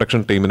സൈബർ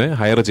പ്രൊട്ടക്ഷൻ ടീമിനെ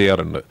ഹയർ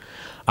ചെയ്യാറുണ്ട്.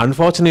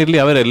 അൺഫോർച്ചുനേറ്റ്ലി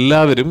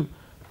അവരെല്ലാവരും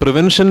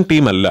പ്രിവെൻഷൻ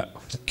ടീമല്ല,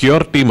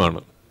 ക്യൂർ ടീമാണ്.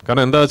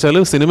 കാരണം എന്താ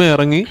വെച്ചാൽ സിനിമ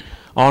ഇറങ്ങി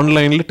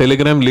ഓൺലൈനിൽ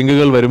ടെലിഗ്രാം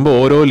ലിങ്കുകൾ വരുമ്പോൾ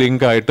ഓരോ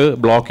ലിങ്കായിട്ട്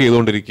ബ്ലോക്ക്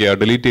ചെയ്തുകൊണ്ടിരിക്കുക,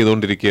 ഡിലീറ്റ്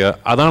ചെയ്തുകൊണ്ടിരിക്കുക,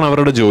 അതാണ്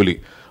അവരുടെ ജോലി.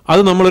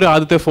 അത് നമ്മളൊരു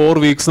ആദ്യത്തെ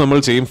 4 വീക്സ് നമ്മൾ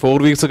ചെയ്യും. 4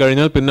 വീക്സ്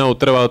കഴിഞ്ഞാൽ പിന്നെ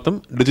ഉത്തരവാദിത്വം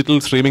ഡിജിറ്റൽ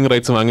സ്ട്രീമിംഗ്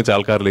റൈറ്റ്സ് വാങ്ങിച്ച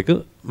ആൾക്കാരിലേക്ക്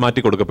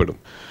മാറ്റി കൊടുക്കപ്പെടും.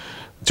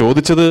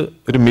 ചോദിച്ചത്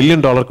ഒരു $1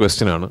 million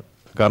ക്വസ്റ്റ്യൻ ആണ്.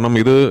 കാരണം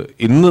ഇത്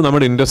ഇന്ന്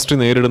നമ്മുടെ ഇൻഡസ്ട്രി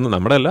നേരിടുന്ന,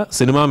 നമ്മുടെ അല്ല,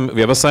 സിനിമാ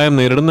വ്യവസായം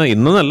നേരിടുന്ന,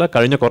 ഇന്നല്ല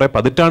കഴിഞ്ഞ കുറേ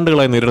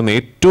പതിറ്റാണ്ടുകളായി നേരിടുന്ന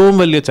ഏറ്റവും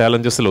വലിയ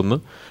ചാലഞ്ചസിലൊന്ന്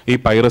ഈ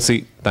പൈറസി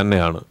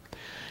തന്നെയാണ്.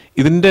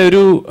 ഇതിൻ്റെ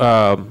ഒരു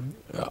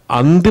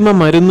അന്തിമ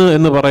മരുന്ന്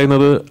എന്ന്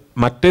പറയുന്നത്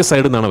മറ്റേ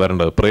സൈഡിൽ നിന്നാണ്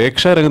വരേണ്ടത്.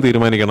 പ്രേക്ഷകരങ്ങ്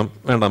തീരുമാനിക്കണം,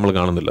 വേണ്ട നമ്മൾ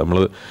കാണുന്നില്ല, നമ്മൾ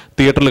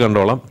തിയേറ്ററിൽ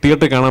കണ്ടോളാം,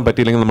 തിയേറ്ററിൽ കാണാൻ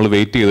പറ്റിയില്ലെങ്കിൽ നമ്മൾ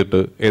വെയിറ്റ് ചെയ്തിട്ട്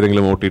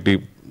ഏതെങ്കിലും OTT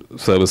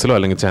സർവീസിലോ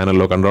അല്ലെങ്കിൽ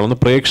ചാനലിലോ കണ്ടോളാം.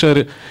 പ്രേക്ഷകർ,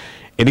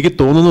 എനിക്ക്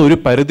തോന്നുന്നു ഒരു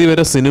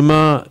പരിധിവരെ സിനിമ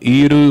ഈ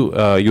ഒരു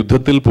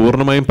യുദ്ധത്തിൽ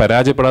പൂർണ്ണമായും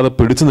പരാജയപ്പെടാതെ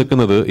പിടിച്ചു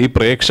നിൽക്കുന്നത് ഈ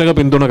പ്രേക്ഷക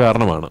പിന്തുണ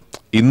കാരണമാണ്.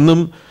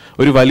 ഇന്നും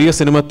ഒരു വലിയ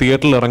സിനിമ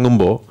തിയേറ്ററിൽ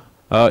ഇറങ്ങുമ്പോൾ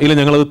ഇല്ല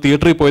ഞങ്ങളത്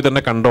തിയേറ്ററിൽ പോയി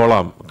തന്നെ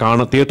കണ്ടോളാം,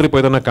 തിയേറ്ററിൽ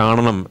പോയി തന്നെ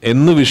കാണണം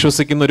എന്ന്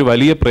വിശ്വസിക്കുന്ന ഒരു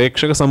വലിയ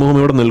പ്രേക്ഷക സമൂഹം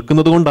ഇവിടെ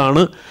നിൽക്കുന്നത്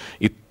കൊണ്ടാണ്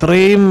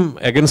ഇത്രയും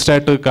എഗൻസ്റ്റ്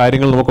ആയിട്ട്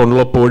കാര്യങ്ങൾ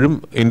നമുക്കുള്ളപ്പോഴും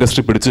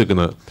ഇൻഡസ്ട്രി പിടിച്ചു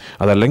നിൽക്കുന്നത്.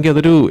 അതല്ലെങ്കിൽ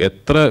അതൊരു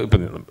എത്ര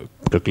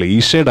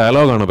ക്ലീഷേ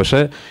ഡയലോഗാണ്,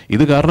 പക്ഷേ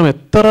ഇത് കാരണം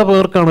എത്ര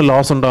പേർക്കാണ്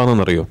loss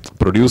ഉണ്ടാകുന്നതെന്നറിയോ?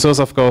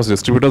 Producers of course,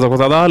 distributors of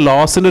course. അത് ആ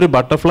ലോസിൻ്റെ ഒരു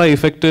ബട്ടർഫ്ലൈ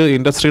ഇഫക്റ്റ്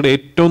ഇൻഡസ്ട്രിയുടെ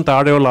ഏറ്റവും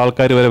താഴെയുള്ള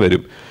ആൾക്കാർ വരെ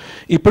വരും.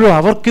 ഇപ്പോഴും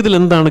അവർക്കിതിൽ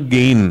എന്താണ്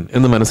ഗെയിൻ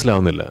എന്ന്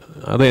മനസ്സിലാവുന്നില്ല.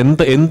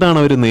 അത് എന്താണ്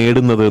അവർ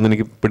നേടുന്നത് എന്ന്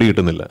എനിക്ക്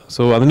പിടികിട്ടുന്നില്ല.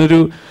 സോ അതിനൊരു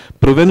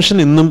പ്രിവെൻഷൻ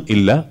ഇന്നും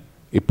ഇല്ല.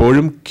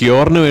 ഇപ്പോഴും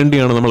ക്യൂറിന്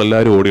വേണ്ടിയാണ് നമ്മൾ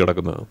എല്ലാവരും ഓടി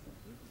നടക്കുന്നത്.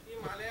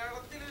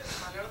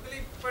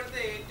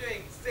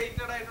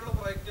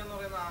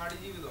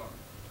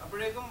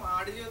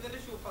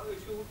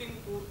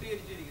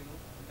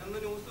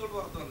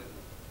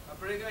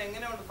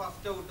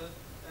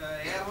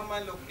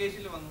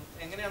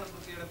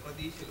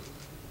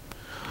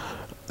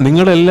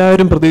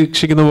 നിങ്ങളെല്ലാവരും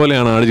പ്രതീക്ഷിക്കുന്ന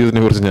പോലെയാണ്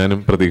ആടുജീവിതത്തിനെ കുറിച്ച് ഞാനും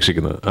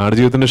പ്രതീക്ഷിക്കുന്നത്.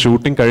 ആടുജീവിതത്തിൻ്റെ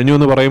ഷൂട്ടിംഗ് കഴിഞ്ഞു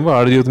എന്ന് പറയുമ്പോൾ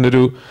ആടുജീവിതത്തിൻ്റെ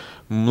ഒരു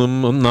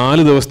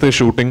 4 ദിവസത്തെ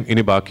ഷൂട്ടിംഗ്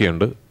ഇനി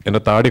ബാക്കിയുണ്ട്. എൻ്റെ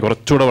താടി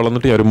കുറച്ചുകൂടെ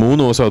വളർന്നിട്ട് ഒരു 3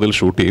 ദിവസം അതിൽ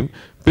ഷൂട്ട് ചെയ്യും.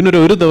 പിന്നെ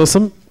ഒരു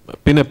ദിവസം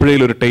പിന്നെ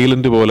എപ്പോഴേലും ഒരു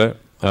ടൈലൻറ്റ് പോലെ,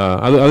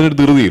 അതിനൊരു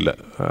ധൃതിയില്ല.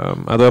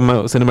 അത്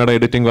സിനിമയുടെ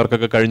എഡിറ്റിംഗ്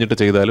വർക്കൊക്കെ കഴിഞ്ഞിട്ട്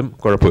ചെയ്താലും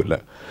കുഴപ്പമില്ല.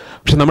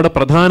 പക്ഷെ നമ്മുടെ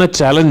പ്രധാന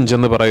ചലഞ്ച്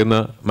എന്ന് പറയുന്ന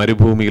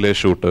മരുഭൂമിയിലെ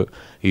ഷൂട്ട്,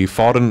 ഈ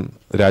ഫോറിൻ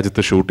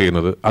രാജ്യത്ത് ഷൂട്ട്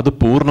ചെയ്യുന്നത്, അത്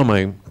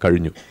പൂർണ്ണമായും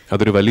കഴിഞ്ഞു.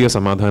 അതൊരു വലിയ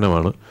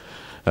സമാധാനമാണ്.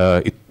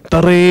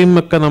 ഇത്രയും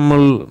ഒക്കെ നമ്മൾ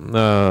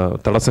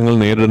തടസ്സങ്ങൾ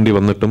നേരിടേണ്ടി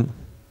വന്നിട്ടും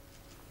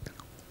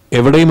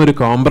എവിടെയും ഒരു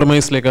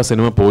കോംപ്രമൈസിലേക്ക് ആ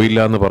സിനിമ പോയില്ല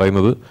എന്ന്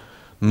പറയുന്നത്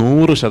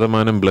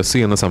 100% ബ്ലെസ്സി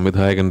എന്ന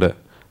സംവിധായകൻ്റെ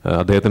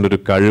അദ്ദേഹത്തിൻ്റെ ഒരു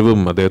കഴിവും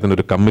അദ്ദേഹത്തിൻ്റെ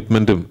ഒരു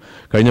കമ്മിറ്റ്മെൻറ്റും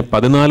കഴിഞ്ഞ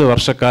 14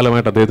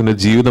 വർഷക്കാലമായിട്ട് അദ്ദേഹത്തിൻ്റെ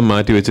ജീവിതം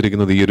മാറ്റി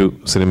വെച്ചിരിക്കുന്നത് ഈ ഒരു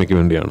സിനിമയ്ക്ക്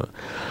വേണ്ടിയാണ്.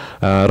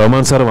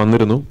 റഹ്മാൻ സാർ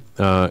വന്നിരുന്നു.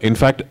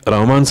 ഇൻഫാക്ട്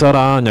റഹ്മാൻ സാർ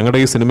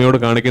ഞങ്ങളുടെ ഈ സിനിമയോട്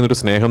കാണിക്കുന്ന ഒരു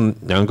സ്നേഹം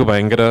ഞങ്ങൾക്ക്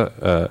ഭയങ്കര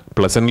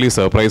പ്ലസൻ്റ്ലി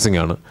സർപ്രൈസിങ്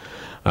ആണ്.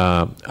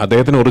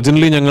 അദ്ദേഹത്തിന്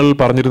ഒറിജിനലി ഞങ്ങൾ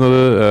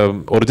പറഞ്ഞിരുന്നത്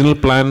ഒറിജിനൽ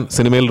പ്ലാൻ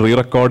സിനിമയിൽ റീ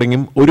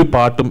റെക്കോർഡിങ്ങും ഒരു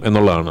പാട്ടും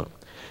എന്നുള്ളതാണ്.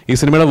 ഈ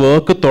സിനിമയുടെ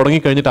വർക്ക്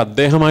തുടങ്ങിക്കഴിഞ്ഞിട്ട്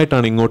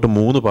അദ്ദേഹമായിട്ടാണ് ഇങ്ങോട്ട്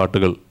 3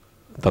 പാട്ടുകൾ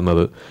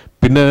തന്നത്.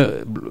 പിന്നെ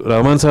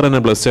റഹ്മാൻ സാർ എന്നെ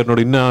ബ്ലസ്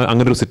ചേട്ടനോട്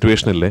അങ്ങനെ ഒരു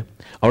സിറ്റുവേഷൻ ഇല്ലേ,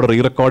 അവിടെ റീ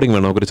റെക്കോർഡിംഗ്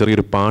വേണം, നമുക്കൊരു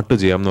ചെറിയൊരു പാട്ട്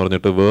ചെയ്യാം എന്ന്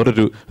പറഞ്ഞിട്ട്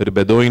വേറൊരു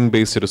ബെദോയിൻ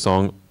ബേസ്ഡ് ഒരു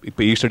സോങ്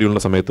ഇപ്പോൾ ഈ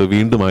ഷെഡ്യൂളിൻ്റെ സമയത്ത്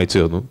വീണ്ടും അയച്ചു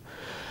തന്നു.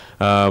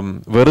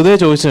 വെറുതെ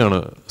ചോദിച്ചതാണ്,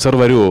 സർ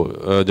വരുമോ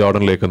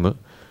ജോർഡനിലേക്കെന്ന്.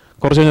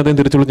 കുറച്ച് കഴിഞ്ഞ് അദ്ദേഹം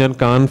തിരിച്ചു വിളിച്ച്, ഞാൻ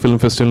കാൻ ഫിലിം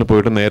ഫെസ്റ്റിവലിന്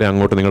പോയിട്ട് നേരെ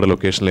അങ്ങോട്ട് നിങ്ങളുടെ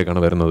ലൊക്കേഷനിലേക്കാണ്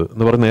വരുന്നത്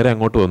എന്ന് പറഞ്ഞ് നേരെ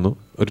അങ്ങോട്ട് വന്നു.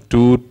 ഒരു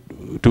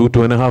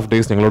 2.5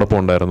 days ഞങ്ങളോടൊപ്പം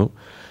ഉണ്ടായിരുന്നു.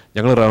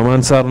 ഞങ്ങൾ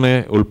റഹ്മാൻ സാറിനെ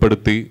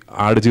ഉൾപ്പെടുത്തി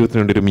ആടുജീവിതത്തിന്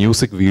വേണ്ടി ഒരു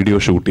മ്യൂസിക് വീഡിയോ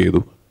ഷൂട്ട്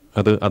ചെയ്തു.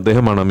 അത്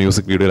അദ്ദേഹമാണ് ആ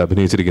മ്യൂസിക് വീഡിയോയിൽ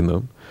അഭിനയിച്ചിരിക്കുന്നത്.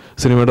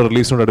 സിനിമയുടെ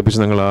റിലീസിനോട് അടുപ്പിച്ച്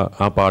ഞങ്ങൾ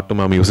ആ പാട്ടും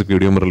ആ മ്യൂസിക്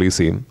വീഡിയോയും റിലീസ്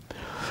ചെയ്യും.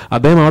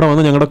 അദ്ദേഹം അവിടെ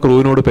വന്ന് ഞങ്ങളുടെ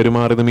ക്രൂവിനോട്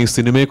പെരുമാറിയതും ഈ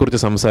സിനിമയെക്കുറിച്ച്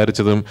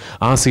സംസാരിച്ചതും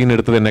ആ സീൻ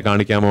എടുത്തത് എന്നെ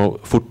കാണിക്കാമോ,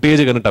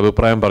 ഫുട്ടേജ് കണ്ടിട്ട്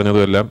അഭിപ്രായം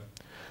പറഞ്ഞതും എല്ലാം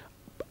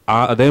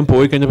അദ്ദേഹം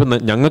പോയി കഴിഞ്ഞപ്പോൾ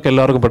ഞങ്ങൾക്ക്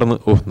എല്ലാവർക്കും പെട്ടെന്ന്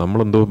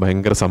നമ്മളെന്തോ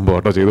ഭയങ്കര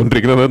സംഭവമായിട്ടോ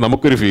ചെയ്തുകൊണ്ടിരിക്കുന്നത്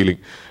നമുക്കൊരു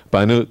ഫീലിംഗ്. അപ്പം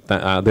അതിന്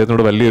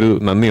അദ്ദേഹത്തിനോട് വലിയൊരു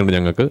നന്ദിയുണ്ട്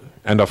ഞങ്ങൾക്ക്.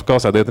 ആൻഡ് ഓഫ്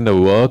കോഴ്സ് അദ്ദേഹത്തിൻ്റെ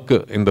work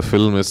in the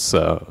film it's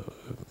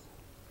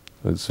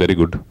very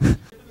good.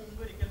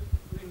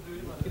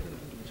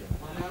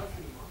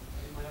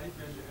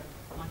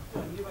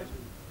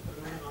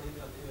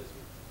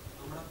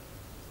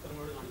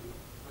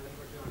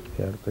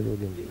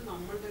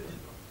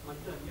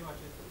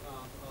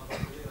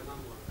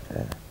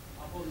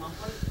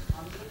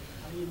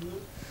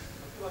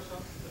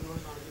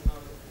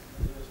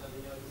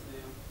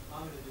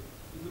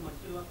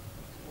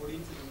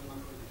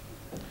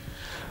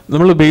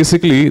 നമ്മൾ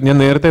ബേസിക്കലി ഞാൻ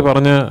നേരത്തെ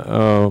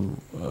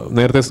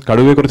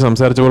കടുവയെക്കുറിച്ച്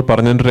സംസാരിച്ചപ്പോൾ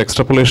പറഞ്ഞതിൻ്റെ ഒരു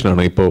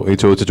എക്സ്ട്രപ്പുലേഷനാണ് ഇപ്പോൾ ഈ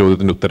ചോദിച്ച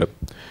ചോദ്യത്തിൻ്റെ ഉത്തരം.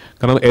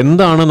 കാരണം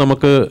എന്താണ്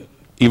നമുക്ക്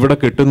ഇവിടെ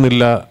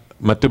കിട്ടുന്നില്ല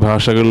മറ്റ്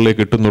ഭാഷകളിലേക്ക്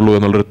കിട്ടുന്നുള്ളൂ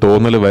എന്നുള്ളൊരു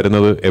തോന്നൽ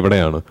വരുന്നത്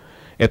എവിടെയാണ്?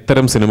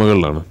 എത്തരം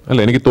സിനിമകളിലാണ് അല്ല.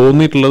 എനിക്ക്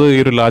തോന്നിയിട്ടുള്ളത് ഈ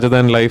ഒരു larger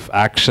than life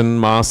action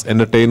mass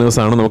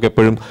എൻ്റർടൈനേഴ്സാണ് നമുക്ക്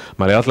എപ്പോഴും.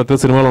 മലയാളത്തിലത്തെ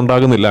സിനിമകൾ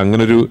ഉണ്ടാകുന്നില്ല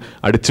അങ്ങനൊരു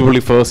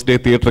അടിച്ചുപൊളി first day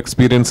theatre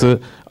experience.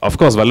 Of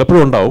course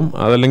വല്ലപ്പോഴും ഉണ്ടാവും,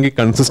 അതല്ലെങ്കിൽ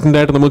കൺസിസ്റ്റൻ്റ്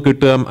ആയിട്ട് നമുക്ക്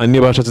കിട്ടുക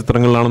അന്യഭാഷ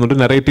ചിത്രങ്ങളിലാണെന്നൊരു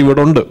നെറേറ്റീവ്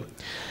ഇവിടെ ഉണ്ട്.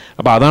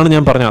 അപ്പോൾ അതാണ്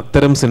ഞാൻ പറഞ്ഞ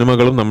അത്തരം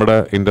സിനിമകളും നമ്മുടെ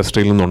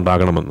ഇൻഡസ്ട്രിയിൽ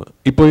നിന്നുണ്ടാകണമെന്ന്.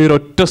 ഇപ്പോൾ ഈ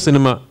ഒരൊറ്റ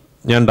സിനിമ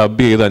ഞാൻ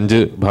ഡബ് ചെയ്ത് 5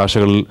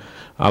 ഭാഷകളിൽ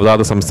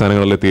അതാത്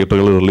സംസ്ഥാനങ്ങളിലെ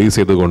തിയേറ്ററുകൾ റിലീസ്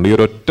ചെയ്തുകൊണ്ട് ഈ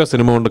ഒരൊറ്റ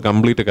സിനിമ കൊണ്ട്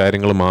കംപ്ലീറ്റ്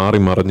കാര്യങ്ങൾ മാറി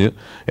മറിഞ്ഞ്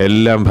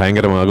എല്ലാം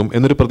ഭയങ്കരമാകും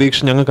എന്നൊരു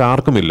പ്രതീക്ഷ ഞങ്ങൾക്ക്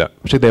ആർക്കുമില്ല.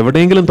 പക്ഷെ ഇത്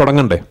എവിടെയെങ്കിലും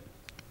തുടങ്ങണ്ടേ?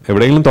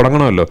 എവിടെയെങ്കിലും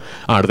തുടങ്ങണമല്ലോ.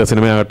 അടുത്ത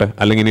സിനിമയാകട്ടെ,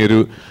 അല്ലെങ്കിൽ ഇനി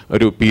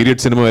ഒരു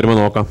പീരിയഡ് സിനിമ വരുമ്പോൾ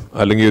നോക്കാം,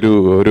 അല്ലെങ്കിൽ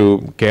ഒരു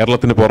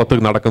കേരളത്തിന്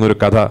പുറത്ത് നടക്കുന്ന ഒരു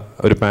കഥ,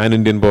 ഒരു പാൻ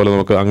ഇന്ത്യൻ പോലെ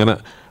നമുക്ക് അങ്ങനെ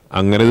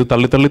ഇത്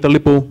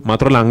തള്ളിപ്പോവും.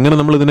 മാത്രമല്ല അങ്ങനെ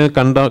നമ്മൾ ഇതിനെ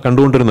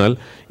കണ്ടുകൊണ്ടിരുന്നാൽ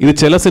ഇത്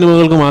ചില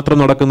സിനിമകൾക്ക് മാത്രം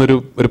നടക്കുന്നൊരു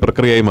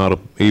പ്രക്രിയയായി മാറും.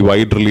 ഈ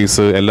വൈഡ്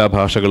റിലീസ് എല്ലാ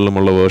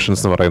ഭാഷകളിലുമുള്ള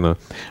വേർഷൻസ് എന്ന് പറയുന്നത്.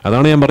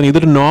 അതാണ് ഞാൻ പറഞ്ഞത്,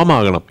 ഇതൊരു നോം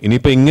ആകണം.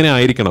 ഇനിയിപ്പോൾ ഇങ്ങനെ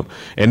ആയിരിക്കണം.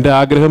 എൻ്റെ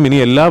ആഗ്രഹം ഇനി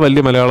എല്ലാ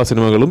വലിയ മലയാള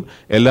സിനിമകളും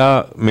എല്ലാ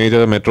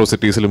മേജർ മെട്രോ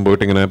സിറ്റീസിലും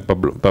പോയിട്ട് ഇങ്ങനെ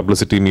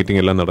പബ്ലിസിറ്റി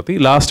മീറ്റിംഗ് എല്ലാം നടത്തി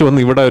ലാസ്റ്റ്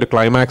വന്ന് ഇവിടെ ഒരു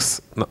ക്ലൈമാക്സ്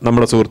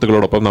നമ്മുടെ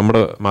സുഹൃത്തുക്കളോടൊപ്പം,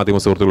 നമ്മുടെ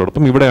മാധ്യമ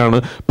സുഹൃത്തുക്കളോടൊപ്പം ഇവിടെയാണ്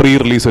പ്രീ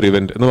റിലീസ് ഒരു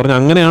ഇവന്റ് എന്ന് പറഞ്ഞാൽ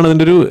അങ്ങനെയാണ്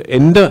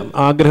എൻ്റെ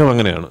ആഗ്രഹം.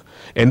 അങ്ങനെയാണ്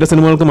എൻ്റെ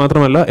സിനിമകൾക്ക്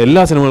മാത്രമല്ല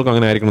എല്ലാ സിനിമകൾക്കും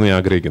അങ്ങനെ ആയിരിക്കണം എന്ന് ഞാൻ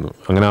ആഗ്രഹിക്കുന്നു.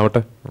 അങ്ങനെ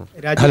ആവട്ടെ.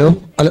 ഹലോ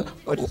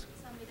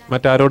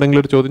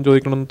മറ്റാരോടെങ്കിലും ഒരു ചോദ്യം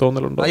ചോദിക്കണമെന്ന്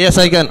തോന്നലുണ്ടോ? Yes,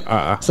 I can.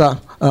 Sir,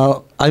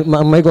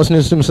 my question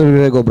is to Mr.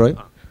 Vivek Oberoi.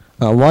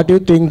 What do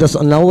you think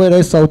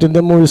nowadays South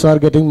Indian movies are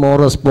getting more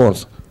response?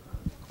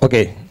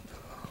 Okay,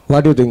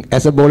 what do you think?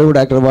 As a Bollywood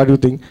actor, what do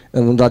you think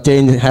the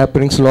change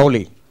happening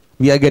slowly?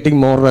 We are getting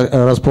more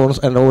response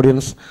and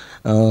audience.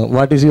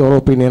 What is your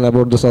opinion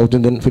about the South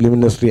Indian film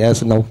industry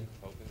as now?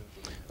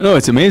 No,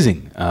 it's amazing.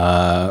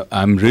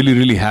 I'm really,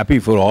 really happy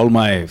for all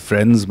my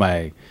friends, my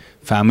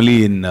family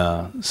in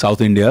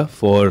South India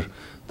for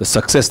the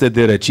success that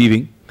they're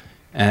achieving.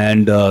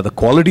 And the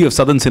quality of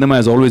Southern cinema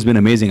has always been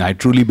amazing. I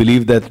truly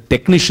believe that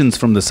technicians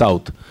from the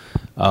South,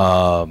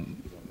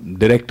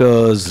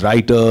 directors,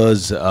 writers,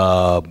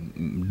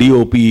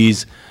 DOPs,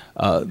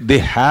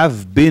 they have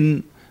been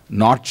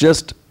not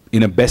just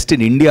in a best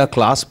in India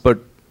class, but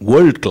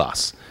world class.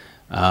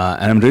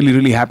 And I'm really,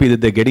 really happy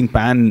that they're getting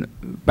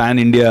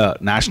pan-India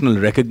national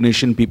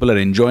recognition. People are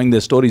enjoying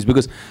their stories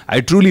because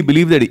I truly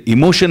believe that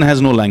emotion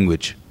has no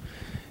language.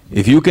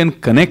 If you can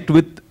connect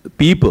with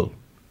people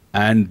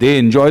and they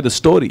enjoy the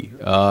story,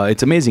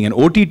 it's amazing. And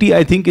OTT,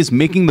 I think, is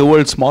making the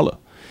world smaller.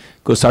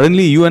 Because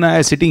suddenly you and I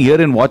are sitting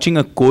here and watching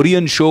a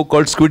Korean show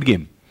called Squid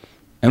Game.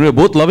 And we're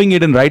both loving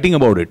it and writing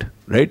about it,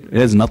 right? It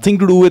has nothing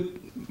to do with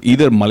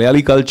either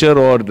Malayali culture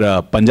or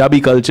Punjabi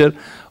culture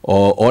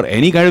or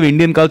any kind of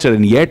Indian culture.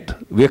 And yet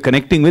we're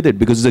connecting with it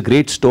because it's a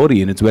great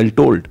story and it's well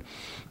told.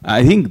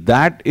 I think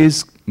that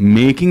is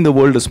making the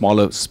world a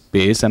smaller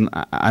space. And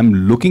I'm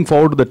looking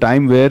forward to the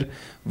time where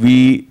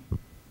we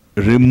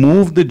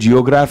remove the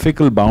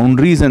geographical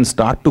boundaries and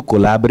start to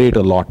collaborate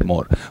a lot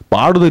more.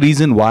 Part of the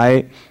reason why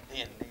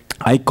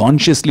I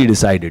consciously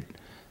decided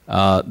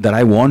that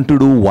I want to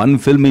do one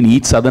film in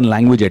each southern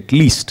language at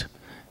least,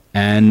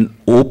 and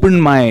open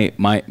my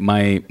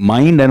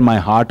mind and my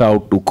heart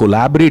out to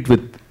collaborate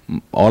with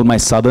all my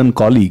southern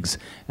colleagues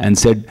and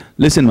said,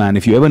 listen man,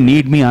 if you ever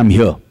need me, I'm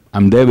here.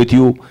 I'm there with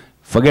you.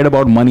 Forget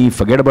about money,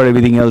 forget about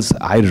everything else.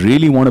 I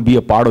really want to be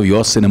a part of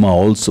your cinema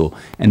also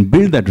and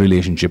build that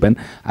relationship. And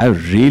I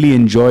really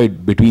enjoyed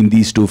between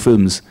these two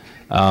films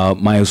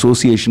my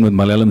association with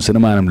Malayalam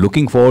cinema, and I'm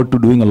looking forward to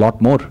doing a lot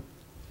more.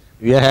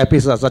 We are happy,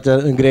 sir. Such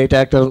a great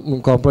actor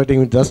cooperating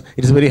with us.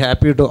 It is very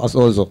happy to us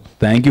also.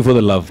 Thank you for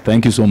the love.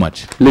 Thank you so much.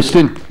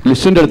 Listin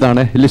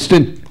അടുത്താണ്.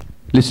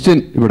 ലിസ്റ്റിൻ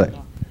ഇവിടെ.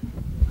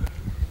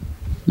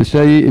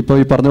 ലിസ്റ്റായി ഇപ്പോൾ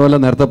ഈ പറഞ്ഞ പോലെ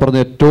നേരത്തെ പറഞ്ഞ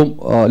ഏറ്റവും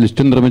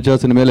ലിസ്റ്റിൻ നിർമ്മിച്ച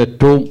സിനിമയിൽ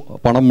ഏറ്റവും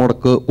പണം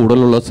മുടക്ക്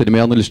കൂടുതലുള്ള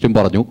സിനിമയാണെന്ന് ലിസ്റ്റിൻ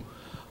പറഞ്ഞു.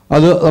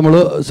 അത് നമ്മൾ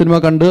സിനിമ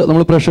കണ്ട്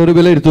നമ്മൾ പ്രേക്ഷകർ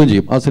വിലയിരുത്തുകയും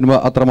ചെയ്യും ആ സിനിമ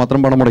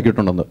അത്രമാത്രം പണം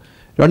മുടക്കിയിട്ടുണ്ടെന്ന്.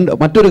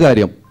 മറ്റൊരു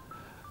കാര്യം,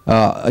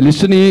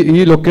 ലിസ്റ്റിൻ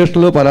ഈ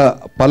ലൊക്കേഷനിൽ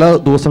പല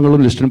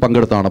ദിവസങ്ങളും ലിസ്റ്റിൻ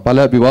പങ്കെടുത്താണ്.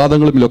 പല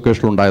വിവാദങ്ങളും ഈ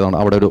ലൊക്കേഷനിൽ ഉണ്ടായതാണ്.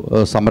 അവിടെ ഒരു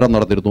സമരം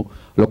നടന്നിരുന്നു,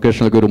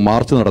 ലൊക്കേഷനിലേക്ക് ഒരു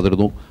മാർച്ച്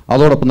നടന്നിരുന്നു,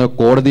 അതോടൊപ്പം തന്നെ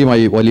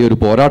കോടതിയുമായി വലിയൊരു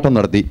പോരാട്ടം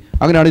നടത്തി.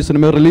 അങ്ങനെയാണ് ഈ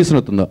സിനിമ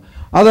റിലീസിനെത്തുന്നത്.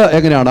 അത്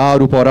എങ്ങനെയാണ്, ആ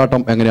ഒരു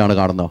പോരാട്ടം എങ്ങനെയാണ്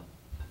കാണുന്നത്?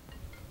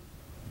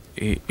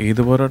 ഏത്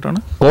പോരാട്ടമാണ്?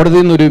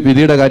 കോടതിയിൽ നിന്നൊരു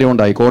വിധിയുടെ കാര്യം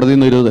ഉണ്ടായി, കോടതിയിൽ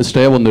നിന്നൊരു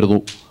സ്റ്റേ വന്നിരുന്നു.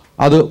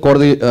 അത്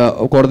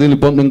കോടതിയിൽ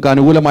ഇപ്പം നിങ്ങൾക്ക്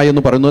അനുകൂലമായി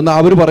എന്ന് പറയുന്നു, എന്നാൽ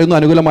അവർ പറയുന്നു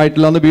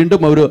അനുകൂലമായിട്ടില്ല എന്ന്.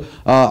 വീണ്ടും അവർ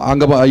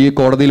ഈ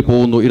കോടതിയിൽ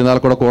പോകുന്നു,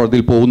 ഇരുന്നാൽക്കൂടെ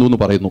കോടതിയിൽ പോകുന്നു എന്ന്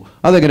പറയുന്നു.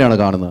 അതെങ്ങനെയാണ്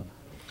കാണുന്നത്?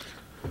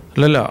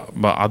 അല്ലല്ല,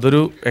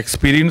 അതൊരു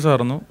എക്സ്പീരിയൻസ്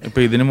ആയിരുന്നു.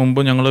 ഇപ്പോൾ ഇതിനു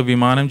മുമ്പ് ഞങ്ങൾ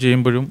വിമാനം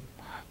ചെയ്യുമ്പോഴും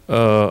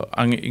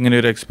ഇങ്ങനെ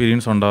ഒരു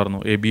എക്സ്പീരിയൻസ്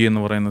ഉണ്ടായിരുന്നു, എബി എന്ന്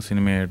പറയുന്ന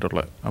സിനിമയായിട്ടുള്ള.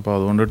 അപ്പോൾ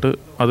അതുകൊണ്ടിട്ട്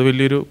അത്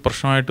വലിയൊരു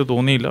പ്രശ്നമായിട്ട്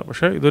തോന്നിയില്ല.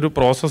 പക്ഷേ ഇതൊരു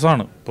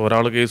പ്രോസസ്സാണ്. ഇപ്പോൾ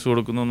ഒരാൾ കേസ്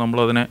കൊടുക്കുന്നു,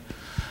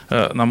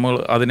 നമ്മൾ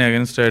അതിനെ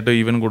അഗൻസ്റ്റായിട്ട്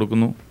ഈവൻ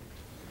കൊടുക്കുന്നു.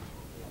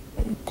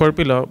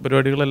 കുഴപ്പമില്ല,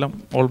 പരിപാടികളെല്ലാം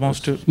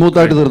ഓൾമോസ്റ്റ്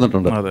സ്മൂത്തായിട്ട്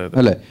തീർന്നിട്ടുണ്ട്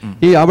അല്ലേ?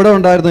 ഈ അവിടെ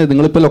ഉണ്ടായിരുന്ന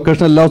നിങ്ങളിപ്പോൾ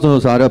ലൊക്കേഷൻ എല്ലാ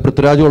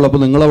പൃഥ്വിരാജും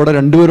ഉള്ളപ്പോൾ നിങ്ങൾ അവിടെ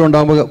രണ്ടുപേരും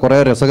ഉണ്ടാകുമ്പോൾ കുറേ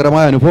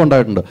രസകരമായ അനുഭവം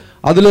ഉണ്ടായിട്ടുണ്ട്.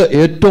 അതിൽ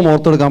ഏറ്റവും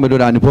ഓർത്തെടുക്കാൻ പറ്റിയ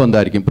ഒരു അനുഭവം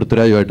എന്തായിരിക്കും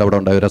പൃഥ്വിരാജുമായിട്ട് അവിടെ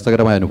ഉണ്ടായ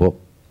രസകരമായ അനുഭവം?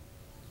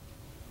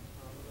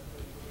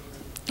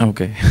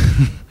 ഓക്കെ,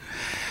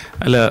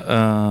 അല്ല,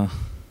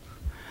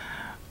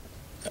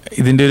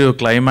 ഇതിൻ്റെ ഒരു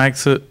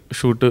ക്ലൈമാക്സ്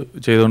ഷൂട്ട്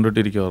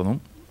ചെയ്തുകൊണ്ടിട്ടിരിക്കുമായിരുന്നു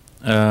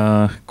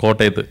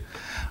കോട്ടയത്ത്.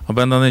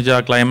 അപ്പോൾ എന്താണെന്ന് വെച്ചാൽ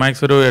ആ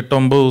ക്ലൈമാക്സ് ഒരു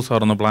 8-9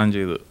 ദിവസമായിരുന്നു പ്ലാൻ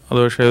ചെയ്ത്. അത്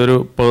പക്ഷേ ഒരു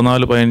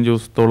 14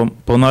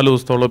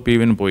 ദിവസത്തോളം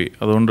പീവിന് പോയി.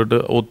 അതുകൊണ്ടിട്ട്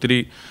ഒത്തിരി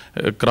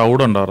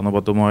ക്രൗഡ് ഉണ്ടായിരുന്നു.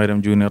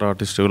 10,000 ജൂനിയർ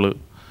ആർട്ടിസ്റ്റുകൾ,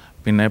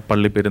 പിന്നെ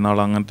പള്ളി പെരുന്നാൾ,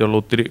 അങ്ങനത്തെയുള്ള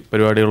ഒത്തിരി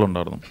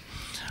പരിപാടികളുണ്ടായിരുന്നു.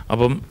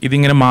 അപ്പം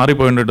ഇതിങ്ങനെ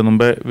മാറിപ്പോയിട്ടുണ്ട്.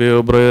 മുമ്പേ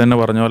ബ്രോ തന്നെ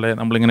പറഞ്ഞ പോലെ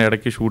നമ്മളിങ്ങനെ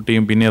ഇടയ്ക്ക് ഷൂട്ട്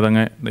ചെയ്യും, പിന്നെ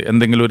അതങ്ങനെ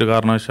എന്തെങ്കിലും ഒരു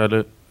കാരണവശാൽ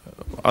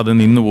അത്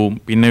നിന്നു പോവും,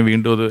 പിന്നെ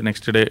വീണ്ടും അത്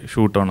നെക്സ്റ്റ് ഡേ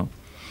ഷൂട്ടാണ്.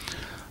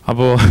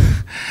 അപ്പോൾ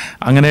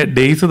അങ്ങനെ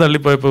ഡേയ്സ്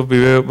തള്ളിപ്പോയപ്പോൾ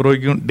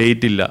ബ്രോയ്ക്കും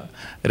ഡേറ്റ് ഇല്ല,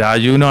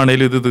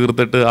 രാജുവിനാണേലും ഇത്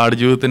തീർത്തിട്ട്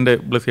ആടുജീവിതത്തിൻ്റെ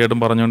ബ്ലസ്സിയായിട്ടും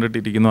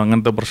പറഞ്ഞുകൊണ്ടിട്ടിരിക്കുന്നു.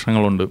 അങ്ങനത്തെ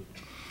പ്രശ്നങ്ങളുണ്ട്.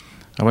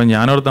 അപ്പം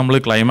ഞാനോർത്ത് നമ്മൾ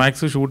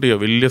ക്ലൈമാക്സ് ഷൂട്ട് ചെയ്യുക,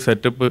 വലിയ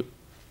സെറ്റപ്പ്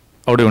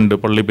അവിടെ ഉണ്ട്,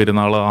 പള്ളി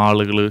പെരുന്നാൾ,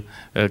 ആളുകൾ,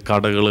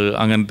 കടകൾ,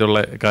 അങ്ങനത്തെ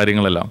ഉള്ള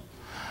കാര്യങ്ങളെല്ലാം.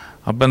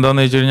 അപ്പോൾ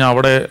എന്താണെന്ന് വെച്ച് കഴിഞ്ഞാൽ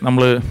അവിടെ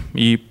നമ്മൾ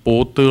ഈ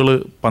പോത്തുകൾ,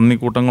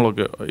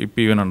 പന്നിക്കൂട്ടങ്ങളൊക്കെ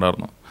ഇപ്പം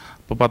ഇവനുണ്ടായിരുന്നു.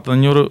 അപ്പോൾ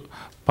 100-500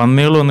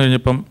 പന്നികൾ വന്നു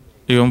കഴിഞ്ഞപ്പം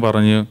ഇവൻ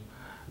പറഞ്ഞ്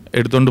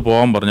എടുത്തുകൊണ്ട്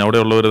പോകാൻ പറഞ്ഞു.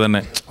 അവിടെയുള്ളവർ തന്നെ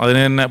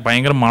അതിന് തന്നെ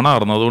ഭയങ്കര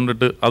മണമായിരുന്നു,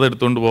 അതുകൊണ്ടിട്ട് അത്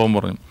എടുത്തുകൊണ്ട് പോകാൻ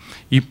പറഞ്ഞു.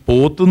 ഈ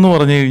പോത്തെന്ന്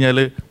പറഞ്ഞു കഴിഞ്ഞാൽ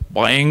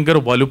ഭയങ്കര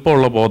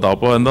വലുപ്പമുള്ള പോത്താണ്.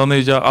 അപ്പോൾ എന്താണെന്ന്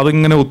ചോദിച്ചാൽ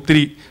അതിങ്ങനെ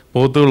ഒത്തിരി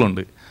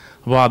പോത്തുകളുണ്ട്.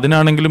 അപ്പോൾ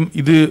അതിനാണെങ്കിലും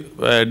ഇത്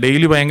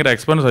ഡെയിലി ഭയങ്കര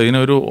എക്സ്പെൻസാണ്.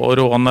 ഇതിനൊരു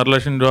 1.5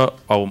 ലക്ഷം രൂപ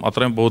ആവും.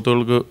 അത്രയും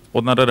പോത്തുകൾക്ക്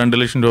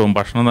 1.5-2 ലക്ഷം രൂപ ആവും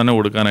ഭക്ഷണം തന്നെ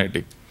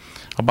കൊടുക്കാനായിട്ട്.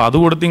 അപ്പോൾ അത്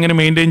കൊടുത്ത് ഇങ്ങനെ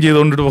മെയിൻറ്റെയിൻ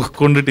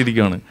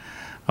കൊണ്ടിട്ടിരിക്കുകയാണ്.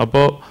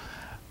 അപ്പോൾ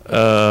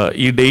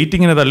ഈ ഡേറ്റ്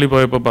ഇങ്ങനെ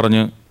തള്ളിപ്പോയപ്പോൾ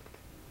പറഞ്ഞ്,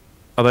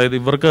 അതായത്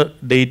ഇവർക്ക്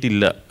ഡേറ്റ്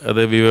ഇല്ല,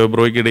 അതായത്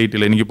ബ്രോയ്ക്ക് ഡേറ്റ്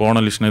ഇല്ല, എനിക്ക്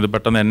പോകണം ലിസ്റ്റിന്, ഇത്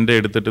പെട്ടെന്ന് എൻ്റെ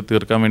എടുത്തിട്ട്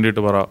തീർക്കാൻ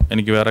വേണ്ടിയിട്ട് പറ,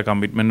 എനിക്ക് വേറെ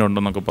കമ്മിറ്റ്മെൻ്റ്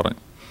ഉണ്ടെന്നൊക്കെ പറഞ്ഞു.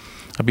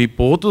 അപ്പോൾ ഈ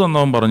പോത്ത്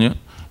തന്നവൻ പറഞ്ഞ്,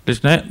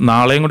 ലിസ്റ്റിനെ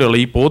നാളെയും കൂടെ ഉള്ള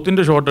ഈ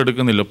പോത്തിൻ്റെ ഷോട്ട്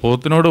എടുക്കുന്നില്ല.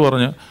 പോത്തിനോട്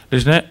പറഞ്ഞ്,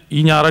 ലിസ്റ്റിനെ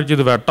ഈ ഞായറാഴ്ച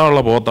ഇത്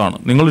വെട്ടാനുള്ള പോത്താണ്,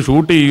 നിങ്ങൾ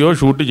ഷൂട്ട് ചെയ്യുകയോ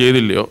ഷൂട്ട്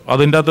ചെയ്തില്ലയോ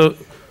അതിൻ്റെ അകത്ത്.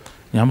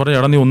 ഞാൻ പറഞ്ഞു,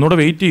 എടാ നീ ഒന്നുകൂടെ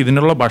വെയിറ്റ് ചെയ്യും,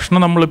 ഇതിനുള്ള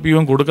ഭക്ഷണം നമ്മളിപ്പോൾ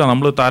ഇവൻ കൊടുക്കാം,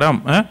 നമ്മൾ തരാം.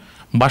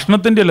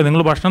 ഭക്ഷണത്തിൻ്റെ അല്ല,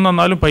 നിങ്ങൾ ഭക്ഷണം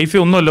തന്നാലും പൈസ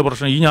ഒന്നുമല്ല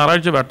പ്രശ്നം, ഈ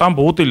ഞായറാഴ്ച വെട്ടാൻ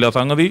പോത്തില്ല,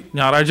 സംഗതി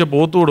ഞായറാഴ്ച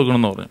പോത്ത്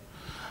കൊടുക്കണമെന്ന് പറഞ്ഞു.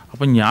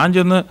 അപ്പം ഞാൻ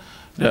ചെന്ന്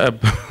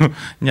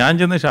ഞാൻ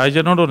ചെന്ന്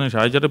ഷായിച്ചേട്ടനോട് പറഞ്ഞു,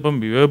 ഷായിച്ചേട്ടൻ ഇപ്പം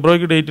വിവേക്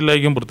ബ്രോയ്ക്ക്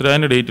ഡേറ്റിലായിരിക്കും,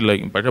 പൃഥ്വിരാജിൻ്റെ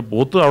ഡേറ്റിലായിരിക്കും, പക്ഷേ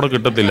പോത്ത് അവിടെ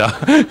കിട്ടത്തില്ല.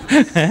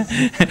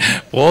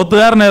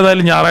 പോത്തുകാരൻ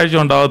ഏതായാലും ഞായറാഴ്ച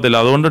ഉണ്ടാകത്തില്ല.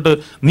 അതുകൊണ്ടിട്ട്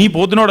നീ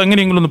പോത്തിനോട്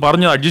എങ്ങനെയെങ്കിലും ഒന്ന്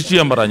പറഞ്ഞ് അഡ്ജസ്റ്റ്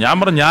ചെയ്യാൻ പറ. ഞാൻ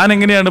പറഞ്ഞു ഞാൻ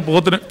എങ്ങനെയാണ്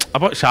പോത്തിന്.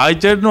 അപ്പോൾ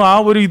ഷായിച്ചേട്ടനും ആ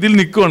ഒരു ഇതിൽ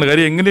നിൽക്കുവാണ്.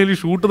 കാര്യം എങ്ങനെയാലും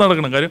ഷൂട്ട്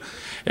നടക്കണം. കാര്യം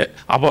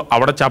അപ്പോൾ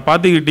അവിടെ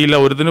ചപ്പാത്തി കിട്ടിയില്ല,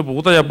 ഒരുത്തിന്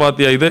പൂത്ത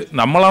ചപ്പാത്തിയാണ്. ഇത്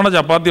നമ്മളാണ്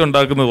ചപ്പാത്തി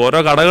ഉണ്ടാക്കുന്നത്, ഓരോ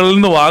കടകളിൽ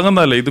നിന്ന്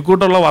വാങ്ങുന്നതല്ല. ഇത്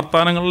കൂട്ടുള്ള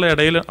വർത്തമാനങ്ങളുടെ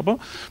ഇടയിൽ. അപ്പോൾ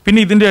പിന്നെ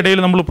ഇതിൻ്റെ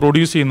ഇടയിൽ നമ്മൾ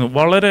പ്രൊഡ്യൂസ് ചെയ്യുന്നു.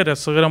 വളരെ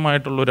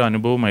രസകരമായിട്ടുള്ളൊരു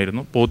അനുഭവമായിരുന്നു.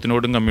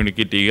 പോത്തിനോടും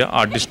കമ്മ്യൂണിക്കേറ്റ് ചെയ്യുക,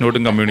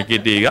 ആർട്ടിസ്റ്റിനോടും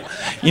കമ്മ്യൂണിക്കേറ്റ് ചെയ്യുക.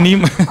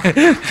 ഇനിയും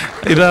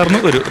ഇതായിരുന്നു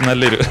ഒരു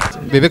നല്ലൊരു.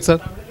 Vivek sir,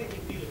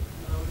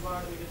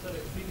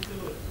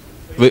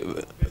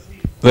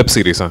 web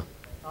സീരീസാ?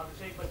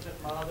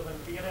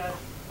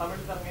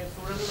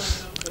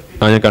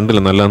 ഞാൻ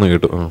കണ്ടില്ല, നല്ലതെന്ന്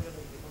കേട്ടു.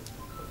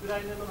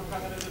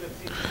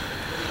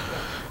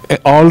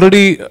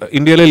 ഓൾറെഡി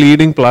ഇന്ത്യയിലെ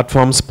ലീഡിംഗ്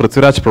പ്ലാറ്റ്ഫോംസ്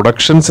പൃഥ്വിരാജ്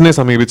പ്രൊഡക്ഷൻസിനെ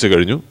സമീപിച്ചു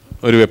കഴിഞ്ഞു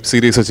ഒരു വെബ്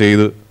സീരീസ്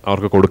ചെയ്ത്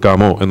അവർക്ക്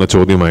കൊടുക്കാമോ എന്ന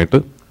ചോദ്യമായിട്ട്.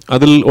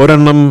 അതിൽ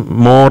ഒരെണ്ണം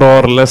മോർ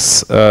ഓർ ലെസ്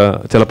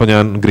ചിലപ്പോൾ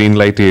ഞാൻ ഗ്രീൻ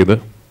ലൈറ്റ് ചെയ്ത്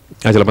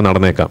ചിലപ്പോൾ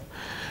നടന്നേക്കാം.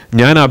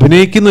 ഞാൻ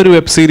അഭിനയിക്കുന്ന ഒരു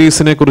വെബ്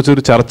സീരീസിനെ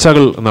കുറിച്ചൊരു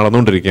ചർച്ചകൾ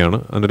നടന്നുകൊണ്ടിരിക്കുകയാണ്.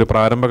 അതിൻ്റെ ഒരു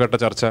പ്രാരംഭഘട്ട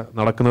ചർച്ച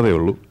നടക്കുന്നതേ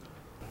ഉള്ളൂ.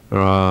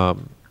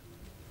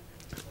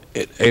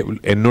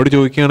 എന്നോട്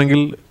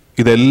ചോദിക്കുകയാണെങ്കിൽ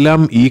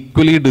ഇതെല്ലാം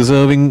ഈക്വലി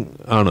ഡിസേർവിങ്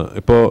ആണ്.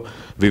 ഇപ്പോൾ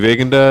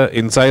വിവേകിൻ്റെ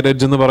ഇൻസൈഡ്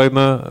എഡ്ജ് എന്ന്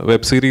പറയുന്ന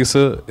web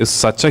series is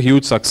such A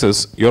huge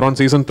success. Your own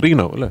season 3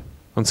 now അല്ലേ?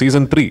 ഓൺ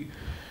സീസൺ 3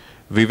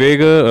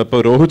 വിവേക്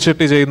ഇപ്പോൾ രോഹിത്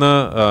ഷെട്ടി ചെയ്യുന്ന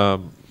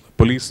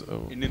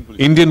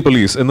ഇന്ത്യൻ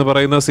പോലീസ് എന്ന്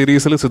പറയുന്ന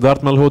സീരീസിൽ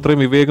സിദ്ധാർത്ഥ് മൽഹോത്രയും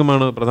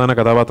വിവേകുമാണ് പ്രധാന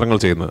കഥാപാത്രങ്ങൾ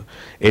ചെയ്യുന്നത്.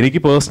 എനിക്ക്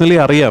പേഴ്സണലി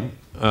അറിയാം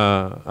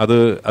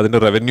അതിൻ്റെ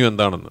റവന്യൂ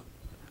എന്താണെന്ന്.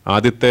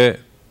 ആദ്യത്തെ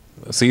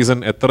സീസൺ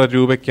എത്ര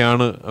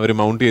രൂപയ്ക്കാണ് അവർ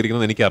മൗണ്ട്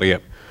ചെയ്തിരിക്കുന്നത്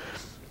എനിക്കറിയാം.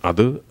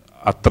 അത്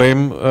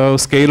അത്രയും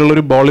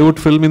സ്കെയിലുള്ളൊരു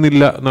ബോളിവുഡ് ഫിലിം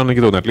ഇന്നില്ല എന്നാണ്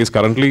എനിക്ക് തോന്നുന്നത്. അറ്റ്ലീസ്റ്റ്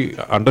കറന്റ്ലി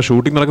അണ്ടർ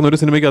ഷൂട്ടിംഗ് നടക്കുന്ന ഒരു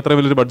സിനിമയ്ക്ക് അത്രയും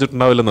വലിയൊരു ബഡ്ജറ്റ്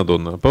ഉണ്ടാവില്ലെന്നാണ്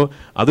തോന്നുന്നത്. അപ്പോൾ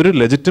അതൊരു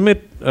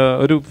ലെജിറ്റിമേറ്റ്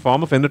ഒരു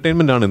ഫോം ഓഫ്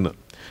എൻ്റർടൈൻമെൻ്റ് ആണ് ഇന്ന്.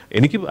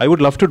 I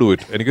would love to do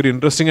it. എനിക്കൊരു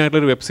ഇൻട്രസ്റ്റിംഗ്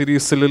ആയിട്ടുള്ള ഒരു വെബ്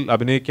സീരീസിൽ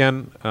അഭിനയിക്കാൻ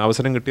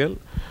അവസരം കിട്ടിയാൽ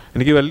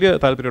എനിക്ക് വലിയ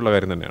താല്പര്യമുള്ള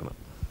കാര്യം തന്നെയാണ്.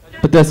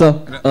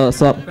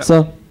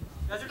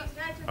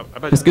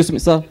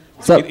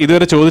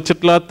 ഇതുവരെ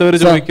ചോദിച്ചിട്ടില്ലാത്തവർ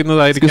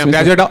ചോദിക്കുന്നതായിരിക്കും.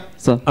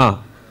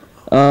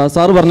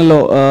 സാറ് പറഞ്ഞല്ലോ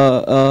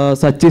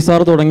സച്ചി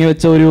സാർ തുടങ്ങി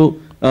വെച്ച ഒരു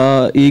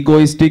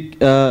ഈഗോയിസ്റ്റിക്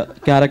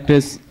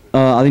ക്യാരക്ടേഴ്സ്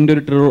അതിൻ്റെ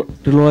ഒരു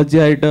ട്രിലോജി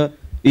ആയിട്ട്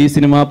ഈ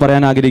സിനിമ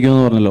പറയാൻ ആഗ്രഹിക്കുന്നു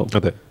എന്ന് പറഞ്ഞല്ലോ.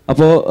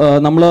 അപ്പോൾ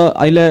നമ്മൾ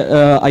അതിലെ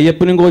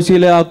അയ്യപ്പനും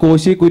കോശിയിലെ ആ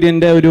കോശി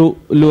കുര്യൻ്റെ ഒരു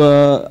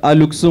ആ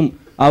ലുക്സും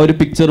ആ ഒരു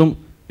പിക്ചറും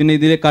പിന്നെ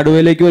ഇതിലെ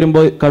കടുവയിലേക്ക്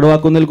വരുമ്പോൾ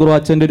കടുവാക്കുന്നിൽ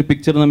കുറുവാച്ചൻ്റെ ഒരു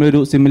പിക്ചർ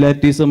തമ്മിലൊരു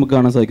സിമിലാരിറ്റീസ് നമുക്ക്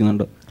കാണാൻ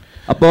സാധിക്കുന്നുണ്ട്.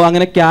 അപ്പോൾ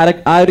അങ്ങനെ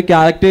ആ ഒരു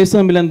ക്യാരക്ടേഴ്സ്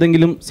തമ്മിൽ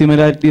എന്തെങ്കിലും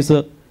സിമിലാരിറ്റീസ്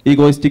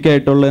ഈഗോയിസ്റ്റിക്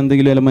ആയിട്ടുള്ള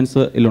എന്തെങ്കിലും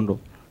എലമെന്റ്സ് ഇതിലുണ്ടോ?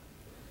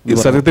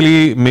 സത്യത്തിൽ ഈ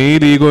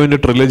മെയിൽ ഈഗോയിന്റെ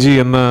ട്രിലജി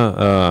എന്ന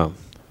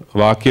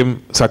വാക്യം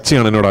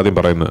സച്ചിയാണ് എന്നോട് ആദ്യം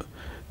പറയുന്നത്.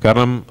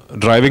 കാരണം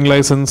ഡ്രൈവിംഗ്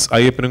ലൈസൻസ്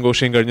അയ്യപ്പനും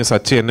കോശിയും കഴിഞ്ഞ്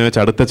സച്ചി എന്നെ വെച്ച്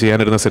അടുത്ത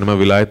ചെയ്യാനിരുന്ന സിനിമ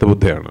വിലായത്ത്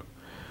ബുദ്ധയാണ്.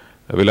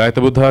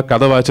 വിലായത്ത് ബുദ്ധ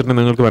കഥ വായിച്ചിട്ട്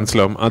നിങ്ങൾക്ക്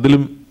മനസ്സിലാവും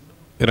അതിലും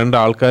രണ്ട്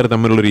ആൾക്കാർ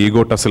തമ്മിലുള്ളൊരു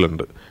ഈഗോ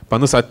ടസിലുണ്ട്. അപ്പം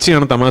അന്ന്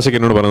സച്ചിയാണ് തമാശയ്ക്ക്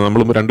എന്നോട് പറഞ്ഞത്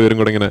നമ്മൾ രണ്ടുപേരും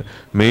കൂടെ ഇങ്ങനെ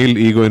മെയിൽ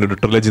ഈഗോയിൻ്റെ ഒരു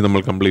ട്രിലജി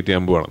നമ്മൾ കംപ്ലീറ്റ്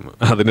ചെയ്യാൻ പോവാണെന്ന്.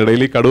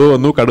 അതിനിടയിൽ കടുവ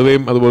വന്നു.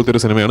 കടുവയും അതുപോലത്തെ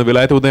ഒരു സിനിമയാണ്.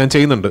 വിലായത്ത് ബുദ്ധ ഞാൻ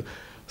ചെയ്യുന്നുണ്ട്.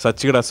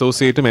 സച്ചിയുടെ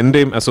അസോസിയേറ്റും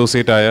എൻ്റെയും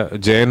അസോസിയേറ്റായ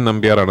ജയൻ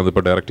നമ്പ്യാറാണ്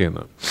ഇതിപ്പോൾ ഡയറക്റ്റ്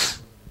ചെയ്യുന്നത്.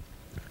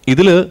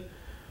 ഇതിൽ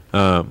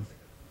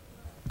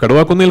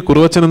കടുവാക്കുന്നിൽ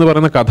കുറുവച്ചൻ എന്ന്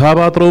പറയുന്ന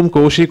കഥാപാത്രവും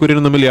കോശി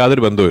കുര്യനും തമ്മിൽ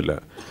യാതൊരു ബന്ധവുമില്ല.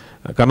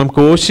 കാരണം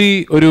കോശി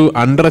ഒരു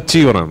അണ്ടർ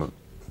അച്ചീവറാണ്.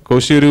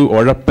 കോശി ഒരു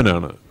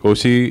ഉഴപ്പനാണ്.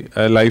 കോശി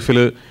ലൈഫിൽ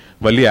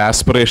വലിയ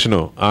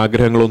ആസ്പിറേഷനോ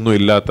ആഗ്രഹങ്ങളോ ഒന്നും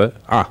ഇല്ലാത്ത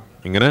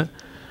ഇങ്ങനെ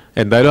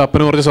എന്തായാലും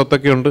അപ്പന് കുറച്ച്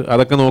സ്വത്തൊക്കെ ഉണ്ട്,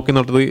 അതൊക്കെ നോക്കി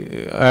നടത്തി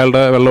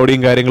അയാളുടെ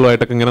വെള്ളോടിയും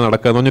കാര്യങ്ങളുമായിട്ടൊക്കെ ഇങ്ങനെ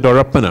നടക്കുക എന്ന് പറഞ്ഞിട്ട്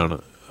ഉഴപ്പനാണ്.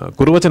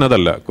 കുറുവച്ചൻ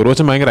അതല്ല.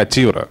 കുറുവച്ചൻ ഭയങ്കര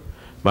അച്ചീവറാണ്.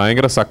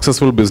 ഭയങ്കര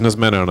സക്സസ്ഫുൾ ബിസിനസ്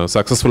മാനാണ്,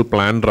 സക്സസ്ഫുൾ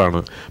പ്ലാനറാണ്,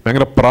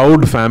 ഭയങ്കര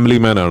പ്രൗഡ് ഫാമിലി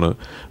മാനാണ്.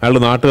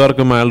 അയാളുടെ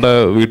നാട്ടുകാർക്കും അയാളുടെ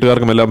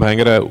വീട്ടുകാർക്കും എല്ലാം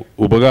ഭയങ്കര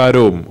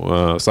ഉപകാരവും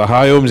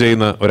സഹായവും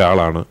ചെയ്യുന്ന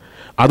ഒരാളാണ്.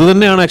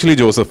 അതുതന്നെയാണ് ആക്ച്വലി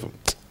ജോസഫും.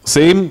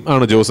 സെയിം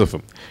ആണ്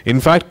ജോസഫും.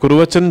 ഇൻഫാക്ട്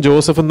കുറുവച്ചൻ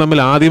ജോസഫും തമ്മിൽ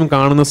ആദ്യം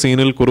കാണുന്ന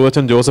സീനിൽ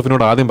കുറുവച്ചൻ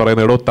ജോസഫിനോട് ആദ്യം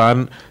പറയുന്നത് എടോ താൻ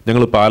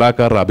ഞങ്ങൾ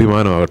പാലാക്കാരുടെ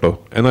അഭിമാനമാകട്ടോ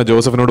എന്നാൽ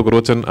ജോസഫിനോട്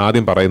കുറുവച്ചൻ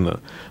ആദ്യം പറയുന്നത്.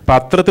 അപ്പം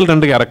അത്തരത്തിൽ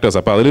രണ്ട് ക്യാരക്ടേഴ്സ്.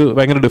 അപ്പം അതിൽ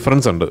ഭയങ്കര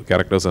ഡിഫറൻസ് ഉണ്ട്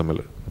ക്യാരക്ടേഴ്സ്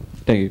തമ്മിൽ.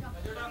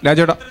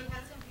 രാജേട്ടാ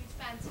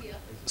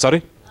sorry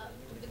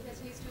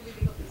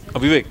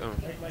Vivek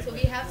so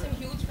we have some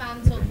huge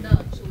fans of the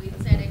show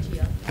inside and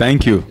here.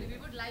 Thank you. We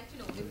would like to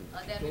know if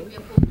there will be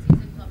a 4th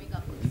season coming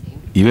up for the same.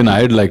 Even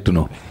I'd like to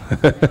know.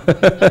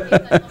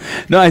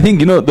 No, I think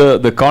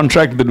the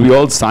contract that we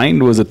all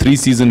signed was a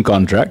 3-season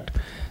contract.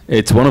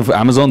 It's one of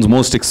Amazon's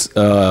most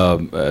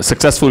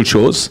successful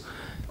shows,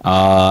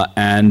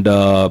 and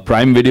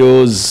Prime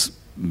Video's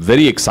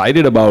very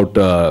excited about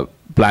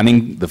planning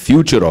the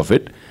future of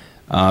it.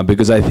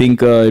 Because I think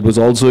it was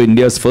also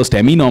India's first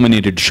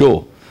Emmy-nominated show.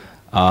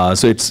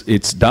 So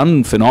it's done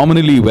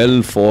phenomenally well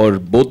for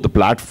both the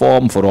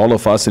platform, for all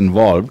of us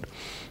involved.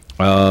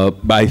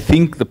 But I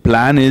think the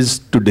plan is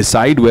to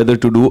decide whether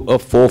to do a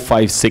 4,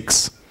 5,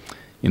 6.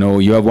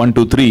 You have 1,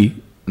 2, 3,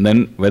 and then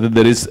whether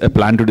there is a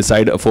plan to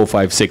decide a 4,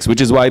 5, 6,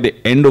 which is why the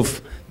end of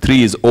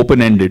 3 is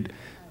open-ended,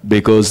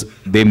 because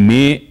they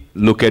may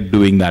look at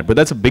doing that. But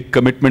that's a big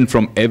commitment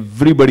from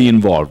everybody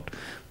involved,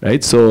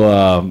 right? So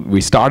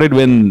we started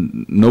when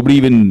nobody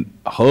even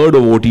heard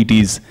of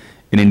OTTs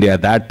in India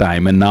at that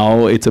time, and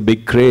now it's a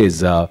big craze.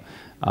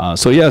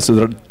 So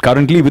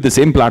currently with the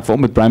same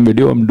platform, with Prime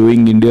Video, I'm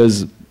doing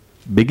India's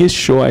biggest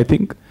show, I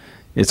think.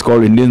 It's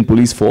called Indian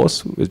Police Force,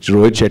 which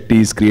Rohit Shetty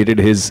has created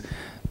his,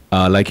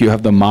 like you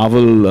have the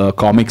Marvel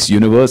Comics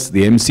universe,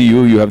 the MCU,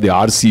 you have the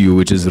RCU,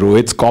 which is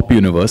Rohit's cop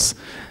universe.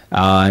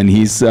 And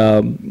he's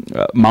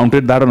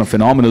mounted that on a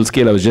phenomenal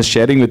scale. I was just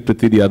sharing with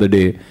Prithvi the other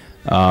day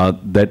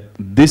that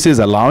this is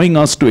allowing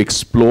us to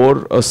explore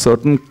a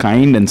certain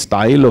kind and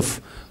style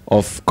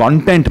of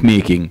content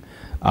making,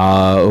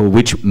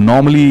 which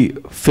normally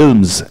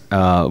films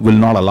will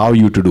not allow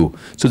you to do.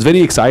 So it's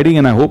very exciting,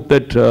 and I hope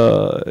that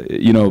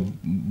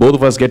both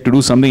of us get to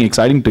do something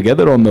exciting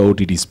together on the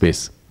OTT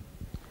space.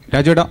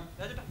 Rajota.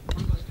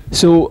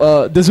 So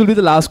this will be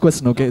the last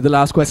question, okay? The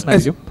last question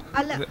I you.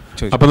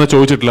 അപ്പോൾ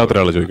ചോദിച്ചിട്ടില്ലാത്ത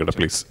ഒരാൾ ചോദിക്കട്ടെ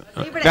please.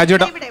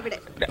 രാജേട്ടാ.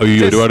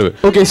 അയ്യോ ഒരുപാട്.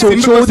 Okay, so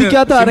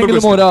ചോദിക്കാത്ത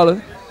ആരെങ്കിലും ഒരാൾ.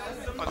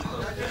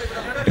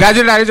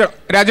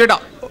 രാജേട്ടാ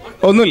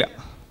ഒന്നുമില്ല.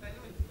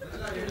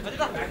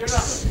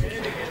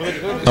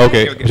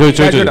 ഓക്കെ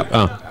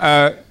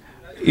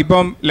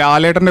ഇപ്പം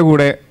ലാലേട്ടൻ്റെ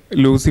കൂടെ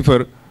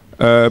ലൂസിഫർ,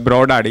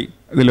 ബ്രോഡാഡി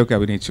ഇതിലൊക്കെ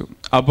അഭിനയിച്ചു.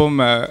 അപ്പം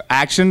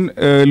ആക്ഷൻ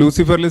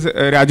ലൂസിഫറിൽ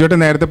രാജുവേട്ടൻ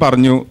നേരത്തെ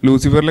പറഞ്ഞു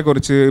ലൂസിഫറിലെ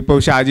കുറിച്ച് ഇപ്പോൾ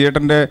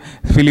ഷാജിയേട്ടൻ്റെ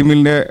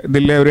ഫിലിമിൻ്റെ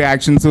ഇതിലെ ഒരു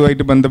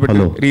ആക്ഷൻസുമായിട്ട് ബന്ധപ്പെട്ട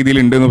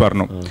രീതിയിലുണ്ടെന്ന്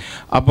പറഞ്ഞു.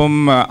 അപ്പം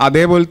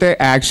അതേപോലത്തെ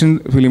ആക്ഷൻ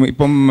ഫിലിം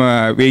ഇപ്പം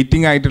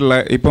വെയിറ്റിംഗ് ആയിട്ടുള്ള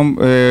ഇപ്പം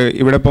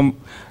ഇവിടെ ഇപ്പം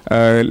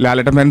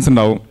ലാലേട്ടൻ ഫാൻസ്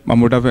ഉണ്ടാവും,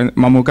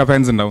 മമ്മൂക്ക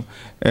ഫാൻസ് ഉണ്ടാവും,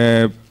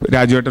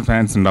 രാജുവേട്ടൻ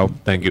ഫാൻസ് ഉണ്ടാവും.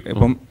 Thank you.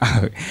 ഇപ്പം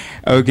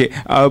ഓക്കെ,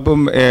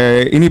 അപ്പം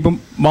ഇനിയിപ്പം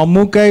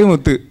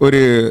മമ്മൂക്കായുമൊത്ത്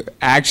ഒരു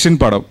ആക്ഷൻ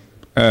പടം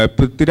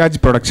പൃഥ്വിരാജ്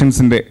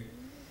പ്രൊഡക്ഷൻസിൻ്റെ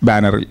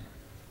ബാനറിൽ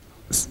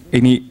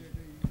ഇനി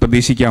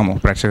പ്രതീക്ഷിക്കാമോ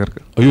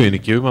പ്രേക്ഷകർക്ക്? അയ്യോ,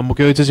 എനിക്ക്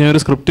മമ്മൂക്ക വെച്ച് ഞാൻ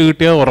ഒരു സ്ക്രിപ്റ്റ്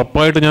കിട്ടിയാൽ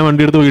ഉറപ്പായിട്ട് ഞാൻ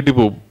വണ്ടി എടുത്ത് വീട്ടിൽ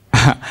പോകും.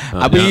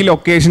 അപ്പൊ ഈ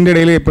ലൊക്കേഷന്റെ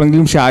ഇടയിൽ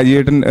എപ്പോഴെങ്കിലും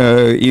ഷാജിയേട്ടൻ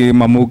ഈ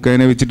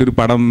മമ്മൂക്കനെ വെച്ചിട്ട് ഒരു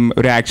പടം,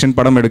 ഒരു ആക്ഷൻ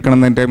പടം എടുക്കണം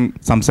എന്ന്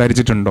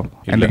സംസാരിച്ചിട്ടുണ്ടോ?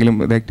 എന്തെങ്കിലും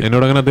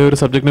എന്നോട് അങ്ങനെ അദ്ദേഹം ഒരു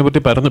സബ്ജക്റ്റിനെ പറ്റി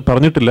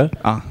പറഞ്ഞിട്ടില്ല.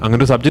 അങ്ങനെ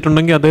ഒരു സബ്ജക്ട്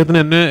ഉണ്ടെങ്കിൽ അദ്ദേഹത്തിന്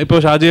എന്നെ ഇപ്പോൾ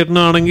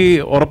ഷാജിയേട്ടനാണെങ്കിൽ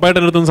ഉറപ്പായിട്ട്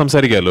എൻ്റെ അടുത്ത്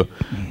സംസാരിക്കാമല്ലോ.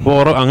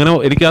 അപ്പോൾ അങ്ങനെ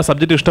എനിക്ക് ആ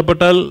സബ്ജക്ട്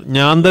ഇഷ്ടപ്പെട്ടാൽ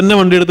ഞാൻ തന്നെ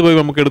വണ്ടി എടുത്ത് പോയി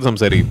നമുക്ക് എടുത്ത്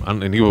സംസാരിക്കും.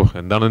 എനിക്ക്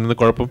എന്താണ് ഇന്ന്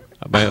കുഴപ്പം,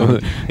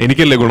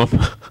 എനിക്കല്ലേ ഗുണം.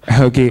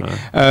 ഓക്കെ,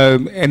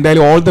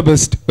 എന്തായാലും all the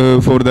best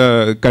for the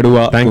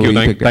കടുവ.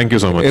 Thank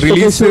you so much.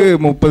 Release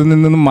 30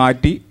 നിന്നും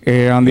മാറ്റി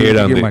 7-ാം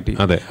തീയതി മാറ്റി.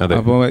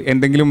 അപ്പോൾ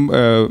എന്തെങ്കിലും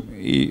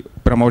ഈ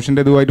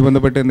പ്രൊമോഷന്റെ ഇതുമായിട്ട്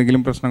ബന്ധപ്പെട്ട്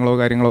എന്തെങ്കിലും പ്രശ്നങ്ങളോ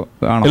കാര്യങ്ങളോ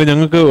ആണോ? അല്ല,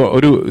 ഞങ്ങൾക്ക്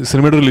ഒരു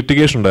സിനിമയുടെ ഒരു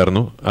ലിറ്റിഗേഷൻ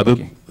ഉണ്ടായിരുന്നു. അത്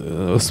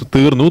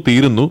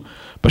തീരുന്നു.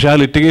 പക്ഷെ ആ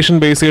ലിറ്റിഗേഷൻ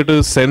ബേസ് ചെയ്തിട്ട്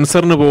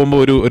സെൻസറിന് പോകുമ്പോൾ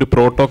ഒരു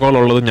പ്രോട്ടോകോൾ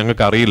ഉള്ളത്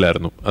ഞങ്ങൾക്ക്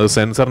അറിയില്ലായിരുന്നു. അത്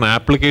സെൻസറിന്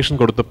ആപ്ലിക്കേഷൻ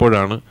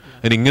കൊടുത്തപ്പോഴാണ്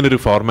അതിന് ഇങ്ങനൊരു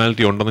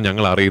ഫോർമാലിറ്റി ഉണ്ടെന്ന്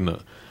ഞങ്ങൾ അറിയുന്നത്.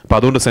 അപ്പോൾ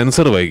അതുകൊണ്ട്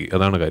സെൻസർ വൈകി,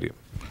 അതാണ് കാര്യം.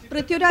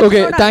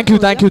 Okay, thank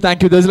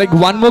you. There's like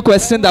one more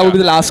question. That will be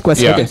the last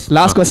question. Okay,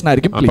 last question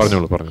ആയിരിക്കും.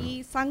 ഈ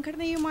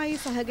സംഘടനയുമായി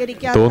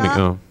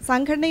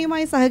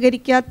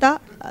സഹകരിക്കാത്ത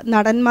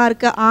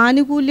നടന്മാർക്ക്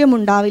ആനുകൂല്യം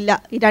ഉണ്ടാവില്ല.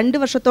 ഈ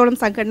 2 വർഷത്തോളം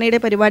സംഘടനയുടെ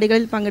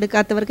പരിപാടികളിൽ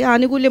പങ്കെടുക്കാത്തവർക്ക്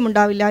ആനുകൂല്യം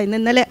ഉണ്ടാവില്ല എന്ന്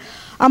ഇന്നലെ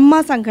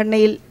അമ്മ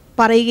സംഘടനയിൽ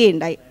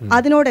പറയുകയുണ്ടായി.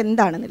 അതിനോട്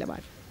എന്താണ്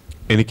നിലപാട്?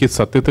 എനിക്ക്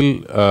സത്യത്തിൽ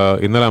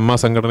ഇന്നലെ അമ്മ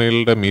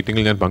സംഘടനകളുടെ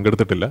മീറ്റിങ്ങിൽ ഞാൻ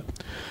പങ്കെടുത്തിട്ടില്ല.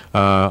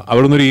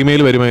 അവിടെ നിന്നൊരു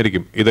ഇമെയിൽ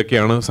വരുമായിരിക്കും,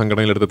 ഇതൊക്കെയാണ്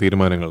സംഘടനയിലെടുത്ത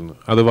തീരുമാനങ്ങളെന്ന്.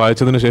 അത്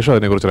വായിച്ചതിന് ശേഷം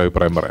അതിനെക്കുറിച്ചൊരു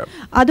അഭിപ്രായം പറയാം.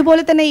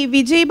 അതുപോലെ തന്നെ ഈ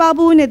വിജയ്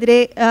ബാബുവിനെതിരെ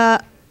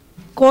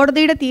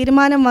കോടതിയുടെ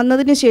തീരുമാനം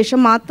വന്നതിന് ശേഷം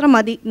മാത്രം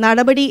മതി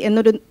നടപടി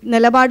എന്നൊരു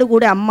നിലപാട്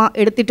കൂടെ അമ്മ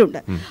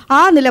എടുത്തിട്ടുണ്ട്.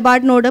 ആ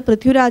നിലപാടിനോട്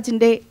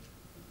പൃഥ്വിരാജിന്റെ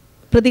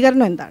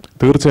പ്രതികരണം എന്താണ്?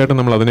 തീർച്ചയായിട്ടും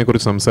നമ്മൾ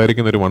അതിനെക്കുറിച്ച്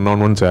സംസാരിക്കുന്ന ഒരു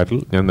 1-on-1 ചാറ്റിൽ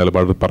ഞാൻ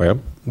നിലപാട് പറയാം.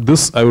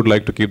 This I would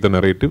like to keep the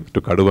narrative to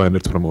കടുവ ആൻഡ്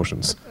ഇറ്റ്സ്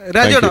പ്രൊമോഷൻസ്.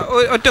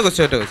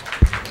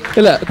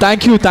 ഇല്ല,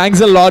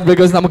 താങ്ക്സ് എ ലോട്ട്,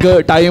 ബിക്കോസ് നമുക്ക്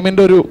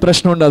ടൈമിന്റെ ഒരു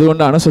പ്രശ്നമുണ്ട്,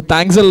 അതുകൊണ്ടാണ്. So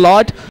thanks a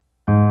lot.